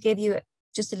just to give you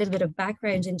just a little bit of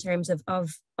background in terms of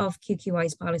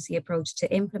QQI's policy approach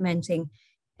to implementing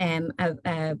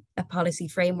a policy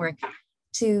framework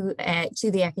to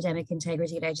the academic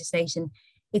integrity legislation,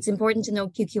 it's important to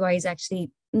note QQI is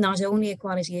actually not only a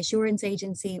quality assurance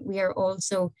agency, we are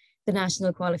also the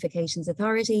National Qualifications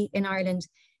Authority in Ireland,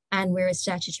 and we're a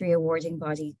statutory awarding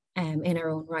body in our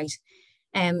own right.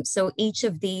 So each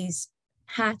of these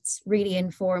hats really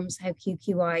informs how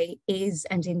QQI is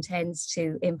and intends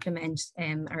to implement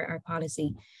our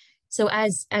policy. So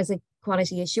as a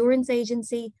quality assurance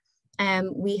agency,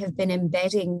 we have been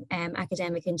embedding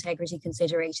academic integrity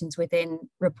considerations within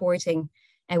reporting,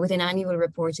 within annual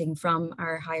reporting from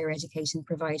our higher education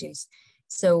providers.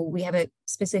 So we have a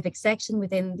specific section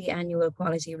within the annual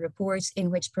quality report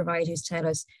in which providers tell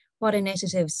us what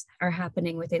initiatives are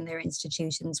happening within their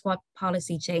institutions, what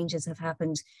policy changes have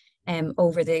happened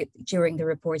during the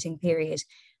reporting period.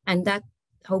 And that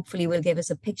hopefully will give us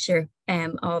a picture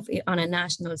on a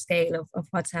national scale of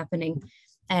what's happening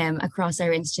across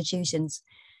our institutions.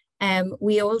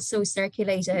 We also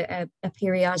circulate a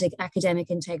periodic academic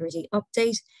integrity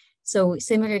update. So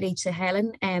similarly to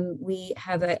Helen, we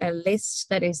have a list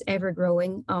that is ever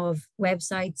growing of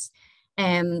websites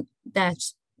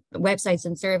websites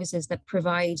and services that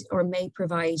provide or may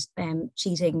provide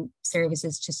cheating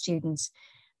services to students.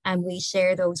 And we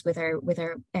share those with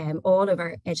all of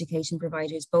our education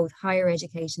providers, both higher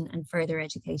education and further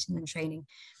education and training.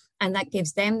 And that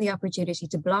gives them the opportunity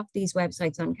to block these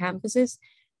websites on campuses,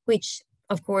 which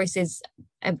of course is,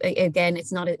 again,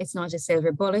 it's not a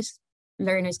silver bullet.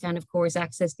 Learners can of course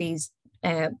access these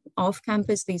off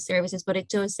campus, these services, but it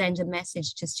does send a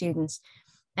message to students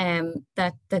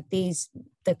that these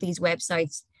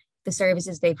websites, the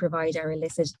services they provide are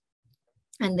illicit,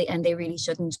 and they really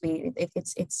shouldn't be.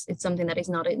 It's something that is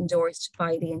not endorsed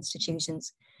by the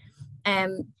institutions.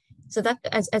 So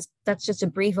that's just a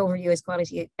brief overview as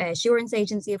quality assurance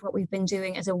agency of what we've been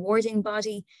doing as a awarding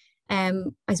body. I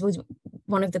suppose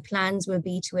one of the plans will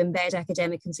be to embed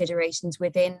academic considerations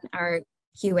within our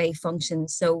QA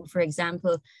functions. So for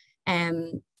example,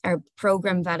 our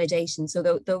program validation. So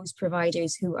those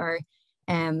providers who are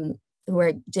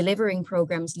delivering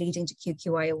programs leading to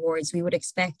QQI awards, we would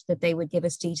expect that they would give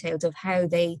us details of how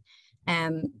they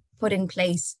put in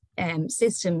place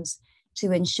systems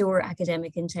to ensure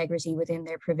academic integrity within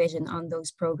their provision on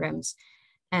those programs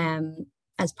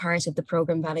as part of the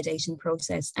program validation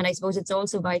process. And I suppose it's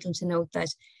also vital to note that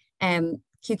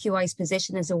QQI's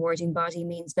position as awarding body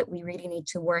means that we really need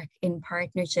to work in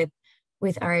partnership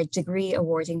with our degree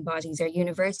awarding bodies, our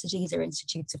universities, our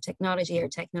institutes of technology, our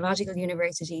technological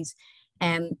universities,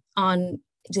 on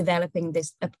developing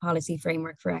this policy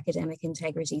framework for academic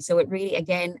integrity. So it really,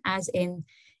 again, as in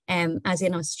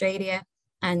Australia,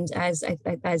 and as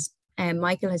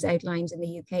Michael has outlined in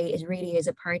the UK, it really is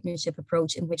a partnership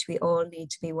approach in which we all need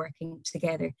to be working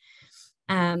together.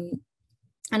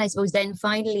 And I suppose then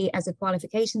finally, as a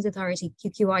qualifications authority,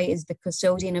 QQI is the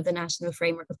custodian of the National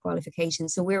Framework of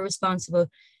Qualifications. So we're responsible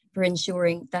for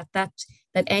ensuring that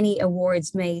any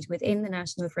awards made within the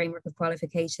National Framework of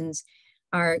Qualifications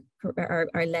are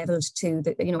leveled to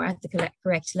at the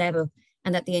correct level,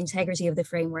 and that the integrity of the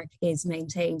framework is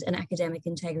maintained. And academic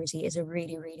integrity is a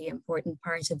really, really important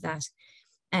part of that.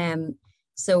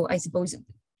 So I suppose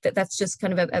that's just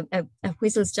kind of a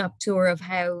whistle-stop tour of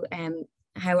how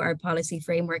our policy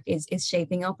framework is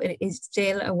shaping up. It is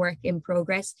still a work in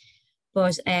progress,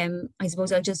 but I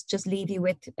suppose I'll just leave you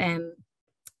with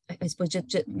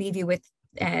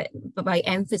by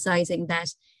emphasizing that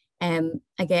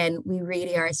again, we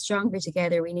really are stronger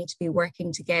together. We need to be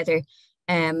working together.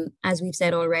 As we've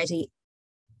said already,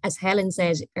 as Helen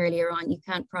said earlier on, you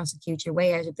can't prosecute your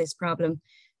way out of this problem.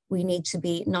 We need to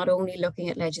be not only looking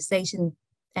at legislation,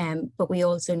 but we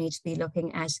also need to be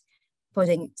looking at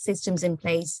putting systems in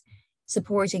place,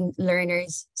 supporting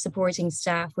learners, supporting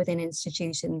staff within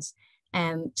institutions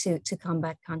to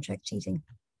combat contract cheating.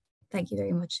 Thank you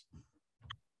very much.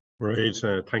 Right,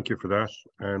 thank you for that.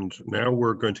 And now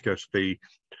we're going to get the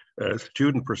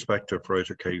student perspective, right,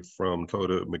 okay, from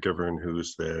Clodagh McGivern,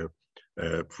 who's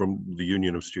from the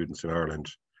Union of Students in Ireland.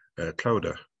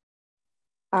 Clodagh.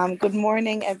 Good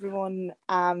morning, everyone.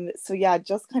 So yeah,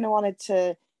 just kind of wanted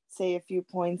to say a few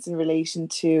points in relation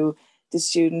to the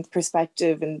student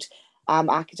perspective and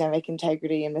academic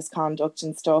integrity and misconduct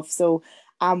and stuff. So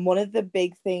one of the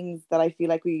big things that I feel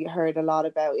like we heard a lot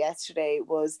about yesterday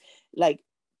was like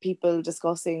people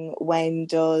discussing when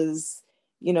does,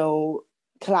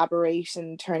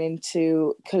 collaboration turn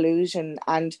into collusion.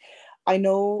 And I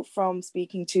know from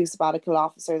speaking to sabbatical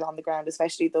officers on the ground,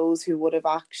 especially those who would have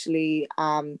actually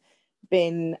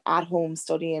been at home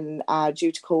studying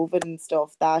due to COVID and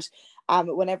stuff, that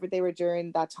whenever they were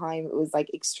during that time, it was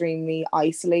like extremely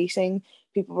isolating.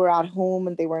 People were at home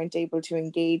and they weren't able to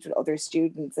engage with other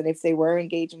students. And if they were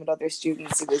engaging with other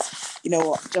students, it was, you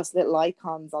know, just little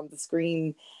icons on the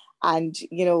screen. And,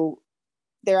 you know,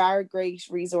 there are great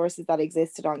resources that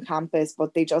existed on campus,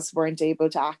 but they just weren't able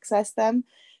to access them.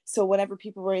 So whenever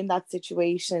people were in that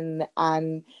situation,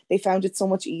 and they found it so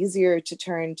much easier to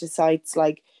turn to sites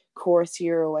like Course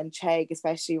Hero and Chegg,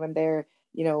 especially when they're,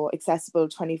 you know, accessible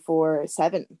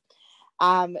 24/7.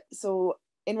 So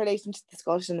in relation to the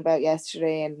discussion about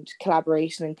yesterday and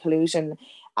collaboration and collusion,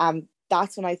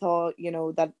 that's when I thought, you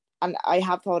know, that, and I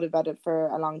have thought about it for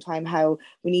a long time, how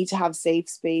we need to have safe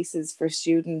spaces for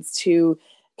students to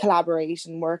collaborate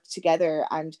and work together.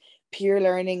 And peer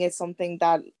learning is something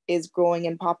that is growing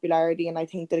in popularity, and I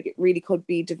think that it really could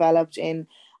be developed in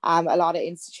a lot of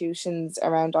institutions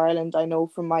around Ireland. I know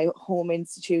from my home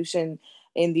institution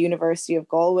in the University of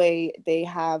Galway, they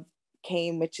have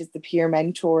CAME, which is the peer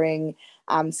mentoring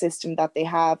system that they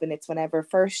have, and it's whenever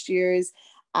first years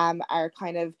are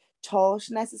kind of taught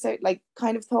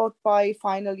taught by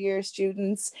final year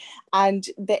students, and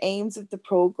the aims of the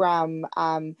program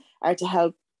are to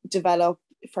help develop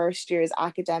first year's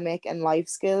academic and life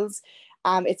skills.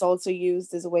 It's also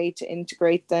used as a way to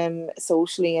integrate them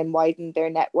socially and widen their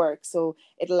network. So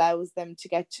it allows them to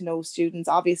get to know students,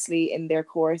 obviously in their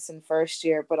course in first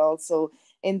year, but also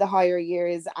in the higher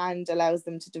years, and allows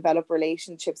them to develop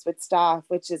relationships with staff,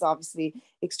 which is obviously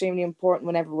extremely important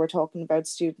whenever we're talking about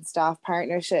student-staff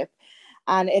partnership.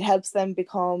 And it helps them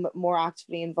become more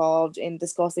actively involved in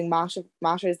discussing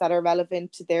matters that are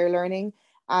relevant to their learning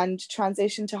and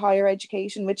transition to higher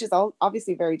education, which is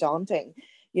obviously very daunting,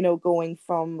 you know, going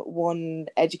from one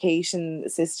education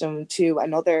system to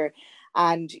another,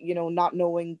 and, you know, not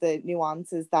knowing the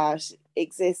nuances that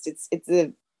exist. It's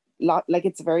a lot, like,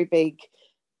 it's a very big,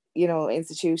 you know,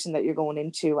 institution that you're going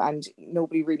into, and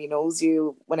nobody really knows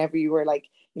you whenever you were, like,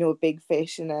 you know, a big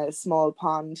fish in a small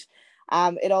pond.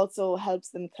 It also helps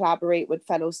them collaborate with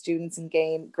fellow students and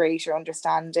gain greater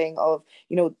understanding of,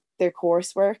 you know, their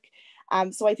coursework.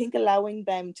 So I think allowing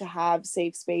them to have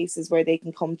safe spaces where they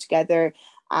can come together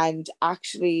and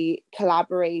actually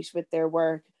collaborate with their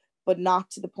work, but not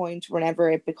to the point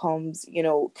whenever it becomes, you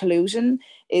know, collusion,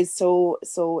 is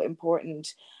so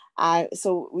important.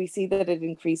 So we see that it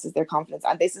increases their confidence,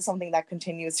 and this is something that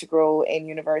continues to grow in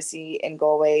university in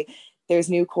Galway. There's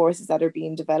new courses that are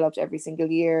being developed every single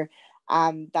year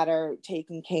that are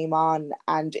taking CAME on,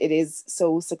 and it is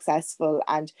so successful.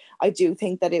 And I do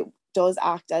think that it does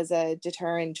act as a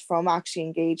deterrent from actually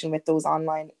engaging with those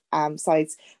online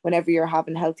sites whenever you're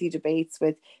having healthy debates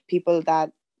with people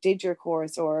that did your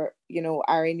course, or, you know,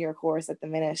 are in your course at the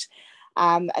minute.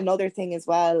 Another thing as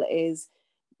well is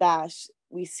that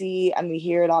we see and we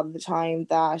hear a lot of the time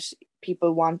that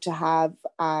people want to have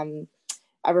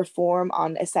a reform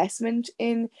on assessment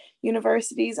in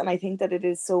universities, and I think that it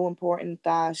is so important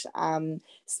that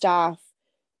staff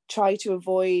try to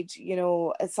avoid, you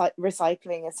know,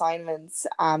 recycling assignments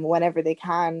whenever they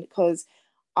can, because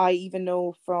I even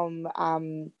know from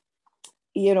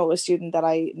you know, a student that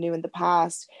I knew in the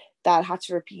past that had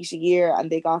to repeat a year, and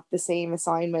they got the same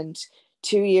assignment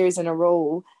 2 years in a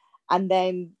row, and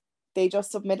then they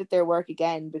just submitted their work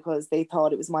again because they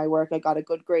thought it was my work. I got a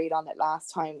good grade on it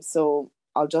last time, so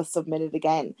I'll just submit it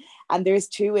again. And there's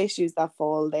two issues that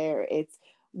fall there. It's,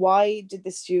 why did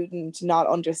the student not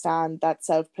understand that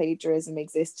self-plagiarism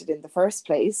existed in the first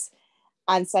place?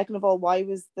 And second of all, why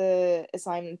was the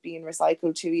assignment being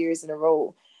recycled 2 years in a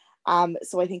row?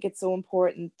 So I think it's so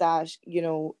important that, you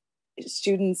know,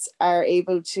 students are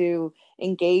able to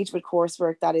engage with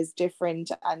coursework that is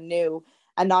different and new,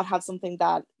 and not have something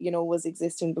that, you know, was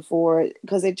existing before,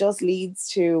 because it just leads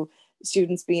to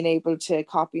students being able to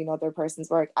copy another person's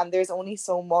work. And there's only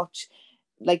so much,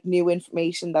 like, new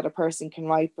information that a person can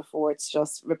write before it's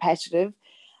just repetitive.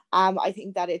 I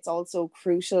think that it's also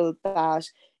crucial that,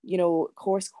 you know,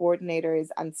 course coordinators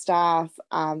and staff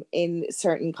in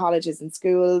certain colleges and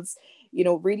schools, you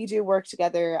know, really do work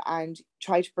together and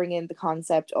try to bring in the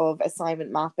concept of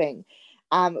assignment mapping.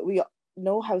 We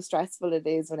know how stressful it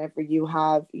is whenever you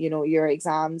have, you know, your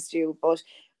exams due, but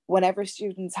whenever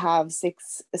students have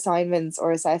 6 assignments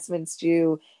or assessments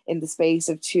due in the space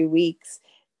of 2 weeks,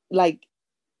 like,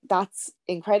 that's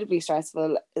incredibly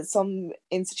stressful. Some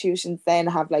institutions then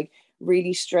have, like,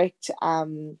 really strict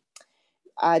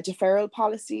deferral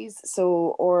policies,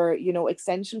 so, or, you know,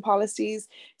 extension policies.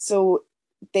 So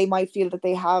they might feel that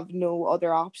they have no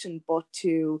other option but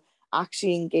to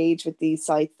actually engage with these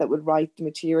sites that would write the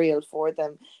material for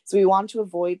them. So we want to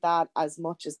avoid that as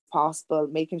much as possible,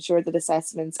 making sure that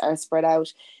assessments are spread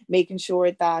out, making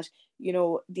sure that, you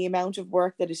know, the amount of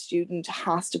work that a student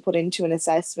has to put into an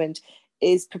assessment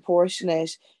is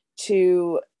proportionate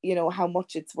to, you know, how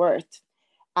much it's worth.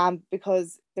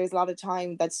 Because there's a lot of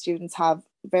time that students have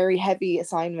very heavy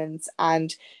assignments,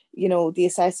 and, you know, the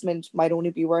assessment might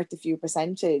only be worth a few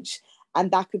percentage,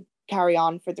 and that could carry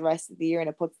on for the rest of the year, and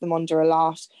it puts them under a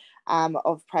lot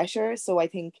of pressure. So I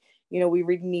think, you know, we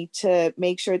really need to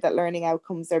make sure that learning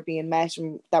outcomes are being met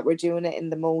and that we're doing it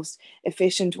in the most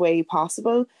efficient way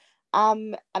possible.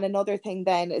 And another thing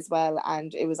then as well,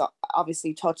 and it was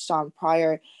obviously touched on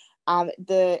prior,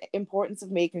 the importance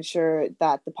of making sure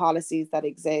that the policies that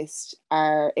exist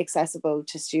are accessible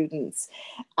to students.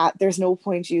 There's no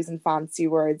point using fancy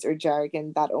words or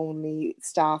jargon that only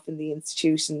staff in the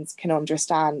institutions can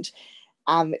understand.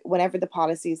 Whenever the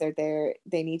policies are there,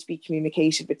 they need to be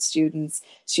communicated with students.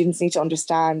 Students need to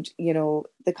understand, you know,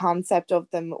 the concept of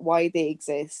them, why they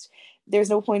exist. There's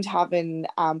no point having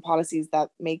policies that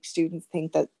make students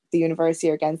think that the university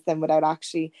are against them without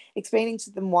actually explaining to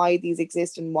them why these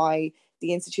exist and why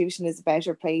the institution is a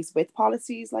better place with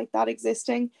policies like that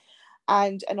existing.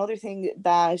 And another thing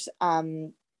that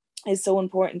is so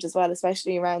important as well,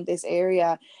 especially around this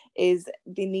area, is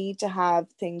the need to have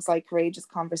things like courageous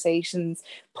conversations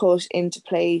put into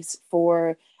place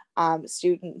for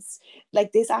students.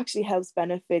 Like, this actually helps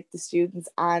benefit the students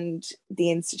and the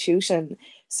institution.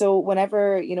 So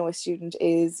whenever, you know, a student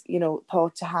is, you know,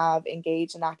 thought to have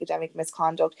engaged in academic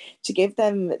misconduct, to give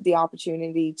them the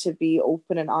opportunity to be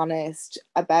open and honest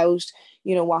about,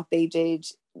 you know, what they did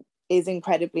is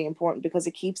incredibly important, because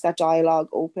it keeps that dialogue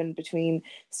open between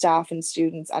staff and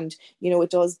students, and, you know, it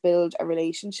does build a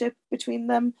relationship between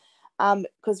them.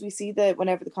 Because we see that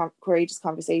whenever the courageous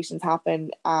conversations happen,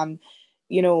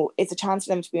 you know, it's a chance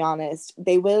for them to be honest.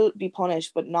 They will be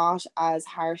punished, but not as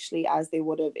harshly as they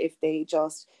would have if they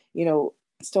just, you know,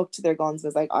 stuck to their guns and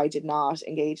was like, I did not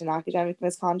engage in academic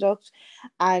misconduct.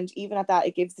 And even at that,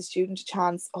 it gives the student a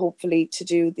chance, hopefully, to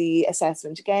do the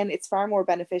assessment again. It's far more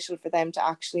beneficial for them to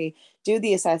actually do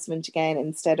the assessment again,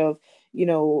 instead of, you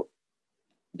know,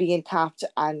 being capped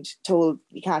and told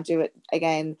you can't do it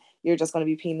again, you're just going to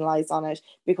be penalized on it.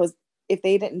 Because if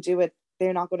they didn't do it,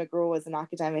 they're not going to grow as an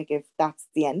academic if that's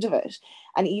the end of it.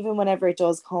 And even whenever it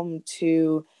does come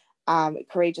to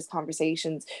courageous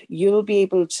conversations, you'll be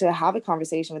able to have a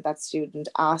conversation with that student,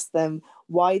 ask them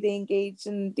why they engaged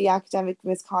in the academic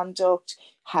misconduct,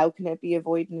 how can it be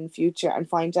avoided in future, and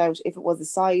find out if it was a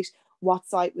site, what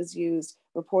site was used,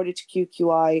 report it to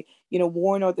QQI, you know,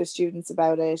 warn other students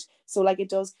about it. So like, it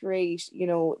does create, you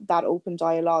know, that open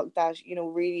dialogue that, you know,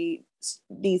 really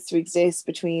needs to exist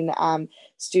between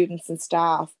students and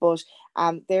staff. But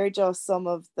they're just some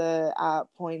of the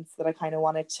points that I kind of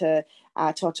wanted to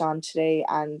touch on today,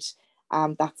 and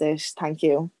that's it. Thank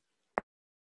you.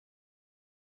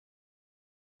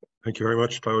 Thank you very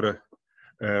much, Clodagh.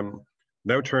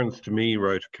 Now turns to me,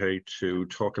 right, okay, to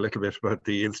talk a little bit about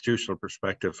the institutional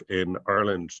perspective in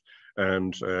Ireland,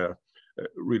 and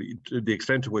really the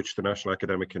extent to which the National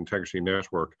Academic Integrity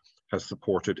Network has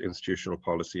supported institutional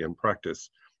policy and practice.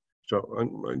 So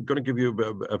I'm going to give you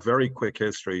a very quick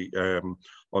history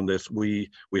on this. We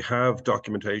have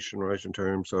documentation, right, in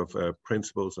terms of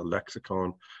principles, a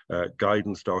lexicon,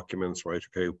 guidance documents, right,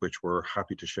 okay, which we're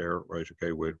happy to share, right,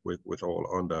 okay, with all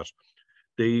on that.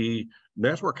 The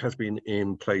network has been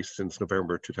in place since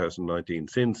November 2019,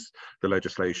 since the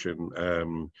legislation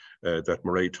that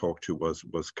Mairead talked to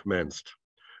was commenced.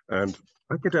 And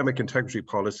academic integrity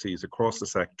policies across the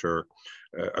sector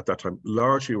at that time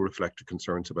largely reflected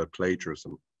concerns about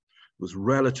plagiarism. There was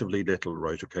relatively little,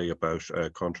 right, okay, about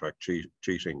contract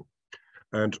cheating.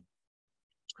 And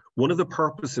one of the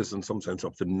purposes, in some sense,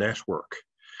 of the network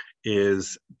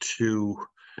is to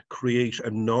create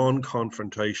a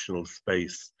non-confrontational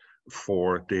space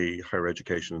for the higher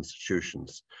education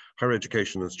institutions. Higher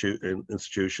education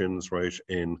institutions, right,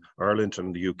 in Ireland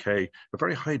and the UK have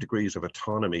very high degrees of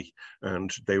autonomy,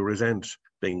 and they resent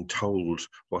being told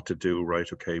what to do, right,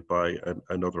 okay, by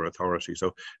another authority. So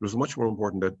it was much more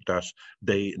important that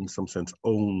they, in some sense,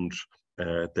 owned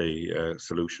the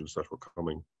solutions that were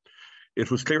coming. It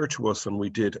was clear to us, and we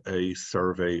did a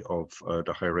survey of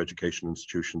the higher education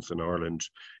institutions in Ireland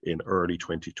in early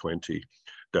 2020,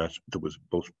 that there was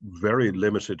both very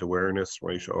limited awareness,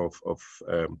 right, of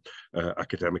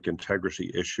academic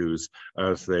integrity issues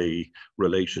as they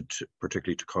related to,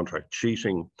 particularly to contract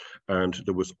cheating, and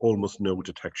there was almost no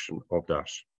detection of that.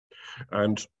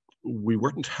 And we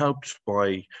weren't helped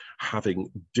by having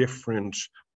different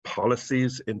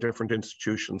policies in different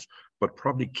institutions, but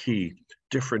probably key,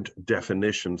 different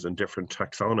definitions and different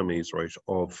taxonomies, right,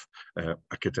 of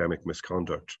academic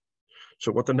misconduct.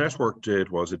 So what the network did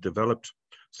was it developed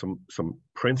some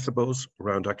principles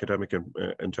around academic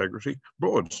integrity,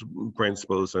 broad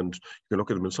principles, and you can look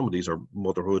at them, and some of these are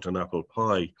motherhood and apple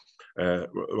pie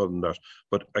rather than that.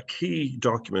 But a key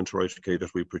document, right, okay,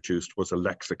 that we produced was a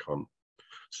lexicon,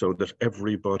 so that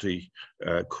everybody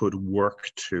could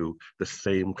work to the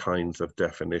same kinds of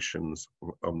definitions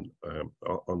on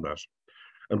that.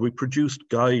 And we produced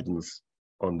guidance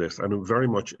on this, and very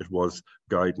much it was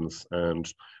guidance,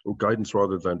 and guidance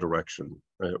rather than direction,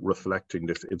 reflecting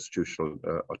this institutional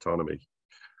autonomy.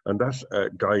 And that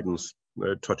guidance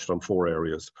touched on 4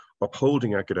 areas: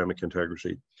 upholding academic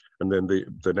integrity, and then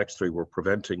the next 3 were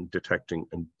preventing, detecting,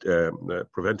 and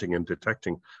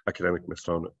detecting academic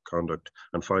misconduct,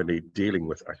 and finally dealing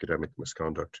with academic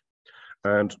misconduct.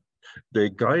 And the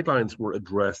guidelines were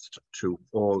addressed to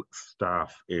all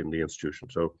staff in the institution,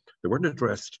 so they weren't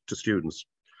addressed to students.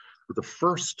 But the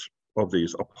first of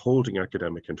these, upholding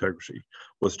academic integrity,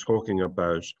 was talking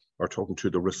to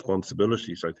the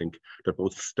responsibilities, I think, that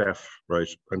both Steph, right,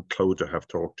 and Clodagh have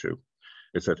talked to.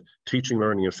 It's that teaching,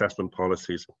 learning, assessment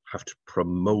policies have to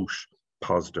promote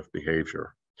positive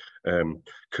behaviour.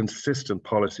 Consistent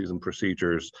policies and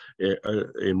procedures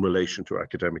in relation to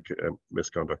academic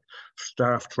misconduct,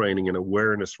 staff training and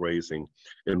awareness raising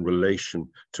in relation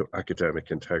to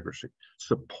academic integrity,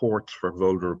 support for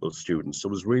vulnerable students. So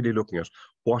it was really looking at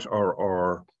what are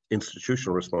our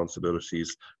institutional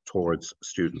responsibilities towards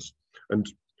students.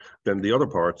 And then the other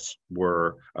parts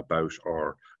were about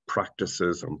our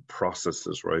practices and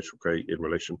processes, right, okay, in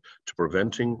relation to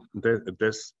preventing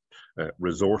this,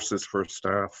 resources for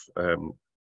staff,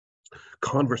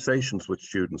 conversations with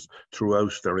students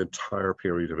throughout their entire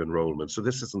period of enrollment. So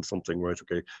this isn't something, right,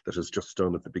 okay, that is just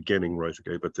done at the beginning, right,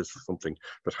 okay, but this is something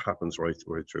that happens right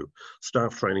through.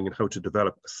 Staff training and how to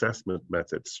develop assessment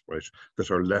methods, right,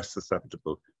 that are less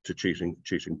susceptible to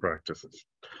cheating practices.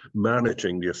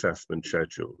 Managing the assessment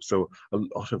schedule. So a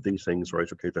lot of these things,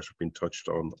 right, okay, that have been touched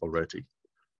on already.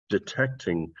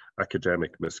 Detecting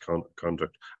academic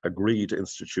misconduct, agreed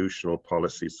institutional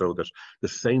policy, so that the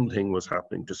same thing was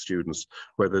happening to students,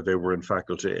 whether they were in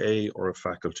faculty A or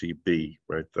faculty B,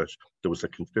 right, that there was a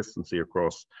consistency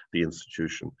across the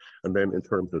institution. And then in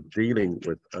terms of dealing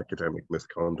with academic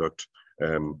misconduct,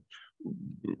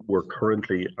 we're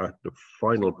currently at the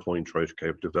final point, right, okay,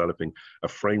 of developing a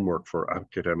framework for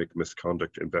academic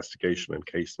misconduct investigation and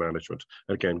case management.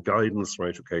 Again, guidance,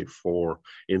 right, okay, for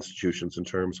institutions in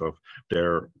terms of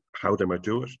how they might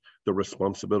do it, the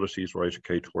responsibilities, right,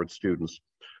 okay, towards students,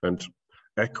 and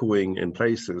echoing in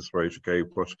places, right, okay,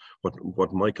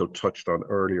 what Michael touched on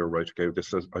earlier, right, okay,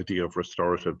 this idea of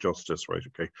restorative justice, right,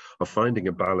 okay, of finding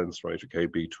a balance, right, okay,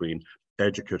 between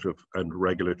educative and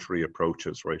regulatory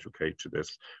approaches, right, okay, to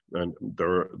this, and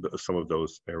there are some of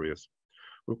those areas.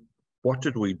 What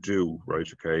did we do, right,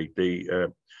 okay?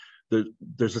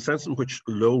 There's a sense in which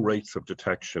low rates of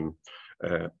detection,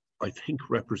 I think,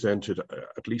 represented,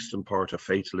 at least in part, a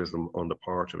fatalism on the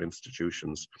part of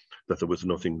institutions, that there was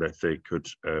nothing that they could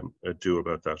do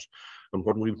about that. And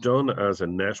what we've done as a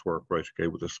network, right, okay,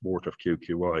 with the support of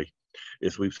QQI,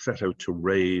 is we've set out to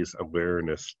raise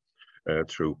awareness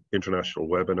through international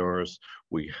webinars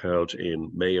we held in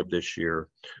May of this year,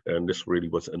 and this really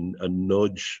was a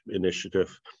nudge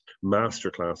initiative,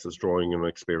 masterclasses drawing on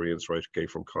experience, right, okay,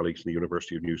 from colleagues in the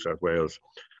University of New South Wales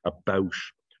about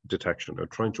detection, or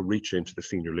trying to reach into the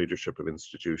senior leadership of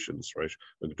institutions, right,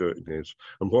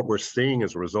 and what we're seeing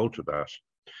as a result of that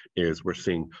is we're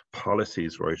seeing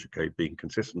policies, right, okay, being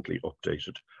consistently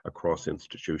updated across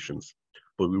institutions.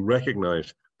 But we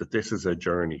recognize that this is a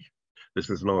journey. This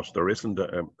is not, there isn't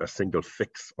a single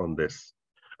fix on this,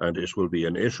 and it will be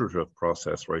an iterative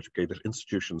process, right, okay, that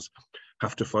institutions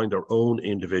have to find their own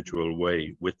individual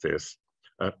way with this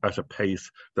at a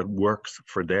pace that works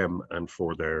for them and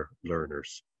for their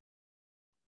learners.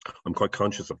 I'm quite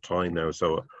conscious of time now,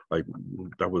 so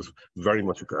that was very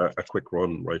much a quick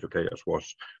run, right, okay, at what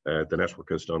the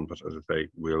network has done. But as I say,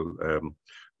 we'll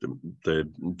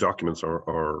the documents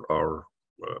are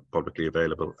publicly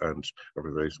available, and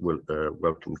everybody's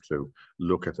welcome to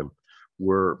look at them.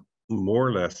 We're more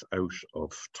or less out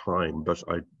of time, but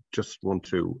I just want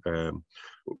to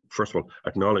first of all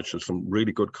acknowledge there's some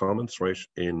really good comments, right,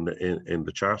 in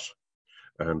the chat,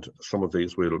 and some of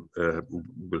these we'll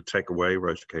take away,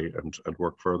 right, okay, and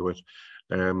work further with.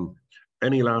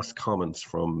 Any last comments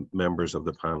from members of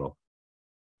the panel?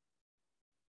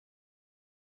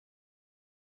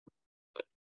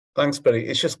 Thanks, Billy.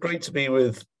 It's just great to be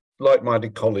with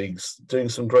like-minded colleagues doing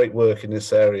some great work in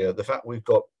this area. The fact we've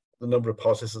got the number of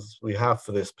participants we have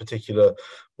for this particular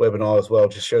webinar as well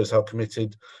just shows how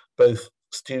committed both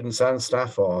students and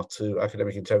staff are to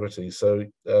academic integrity. So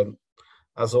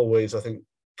as always, I think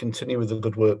continue with the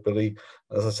good work, Billy.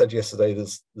 As I said yesterday,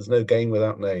 there's no gain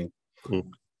without gain.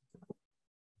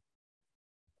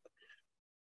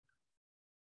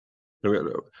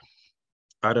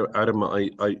 Adam,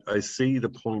 I see the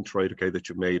point, right, okay, that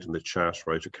you made in the chat,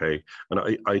 right, okay,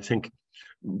 and I think,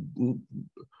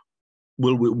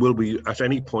 will we at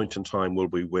any point in time, will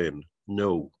we win?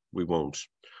 No, we won't,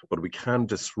 but we can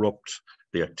disrupt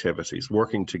the activities.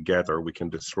 Working together, we can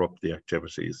disrupt the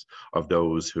activities of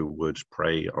those who would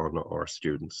prey on our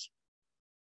students.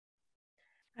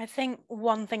 I think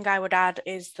one thing I would add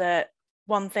is that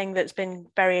one thing that's been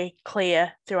very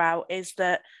clear throughout is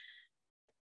that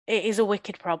it is a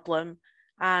wicked problem,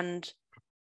 and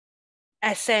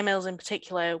SA mills in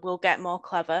particular will get more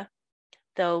clever.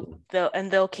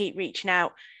 They'll keep reaching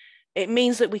out. It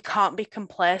means that we can't be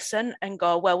complacent and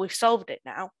go, well, we've solved it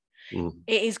now.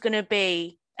 It is going to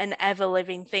be an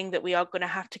ever-living thing that we are going to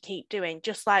have to keep doing,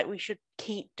 just like we should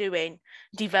keep doing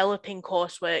developing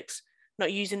courseworks,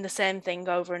 not using the same thing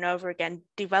over and over again.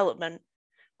 Development,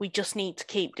 we just need to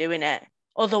keep doing it.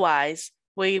 Otherwise,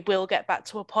 we will get back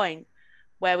to a point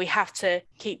where we have to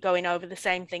keep going over the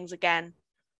same things again.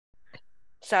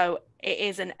 So it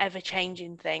is an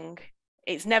ever-changing thing.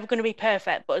 It's never going to be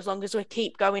perfect, but as long as we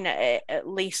keep going at it, at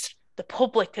least the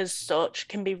public as such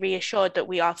can be reassured that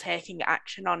we are taking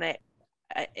action on it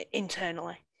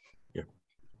internally. Yeah,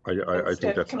 I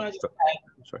think that's... Can I just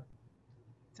say,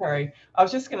 sorry, I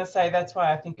was just going to say that's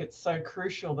why I think it's so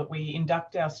crucial that we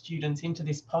induct our students into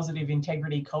this positive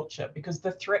integrity culture, because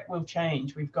the threat will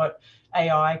change. We've got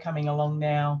AI coming along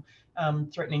now,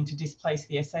 threatening to displace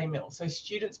the SA mill. So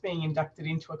students being inducted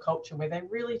into a culture where they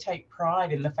really take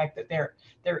pride in the fact that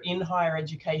they're in higher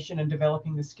education and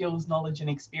developing the skills, knowledge and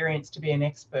experience to be an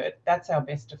expert, that's our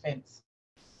best defence.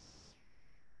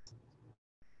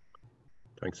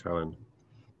 Thanks, Helen.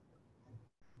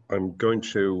 I'm going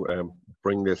to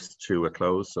bring this to a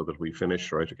close so that we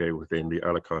finish, right, okay, within the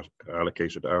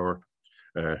allocated hour.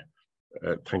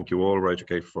 Thank you all, right,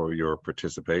 okay, for your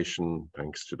participation.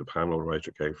 Thanks to the panel, right,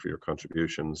 okay, for your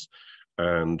contributions.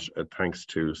 And thanks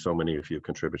to so many of you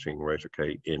contributing, right,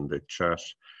 okay, in the chat.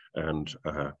 And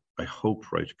I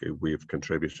hope, right, okay, we've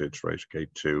contributed, right, okay,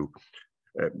 to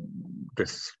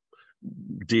this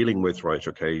dealing with, right,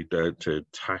 okay, to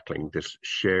tackling this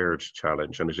shared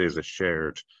challenge, and it is a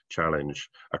shared challenge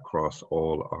across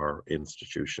all our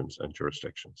institutions and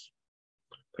jurisdictions.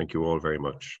 Thank you all very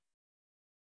much.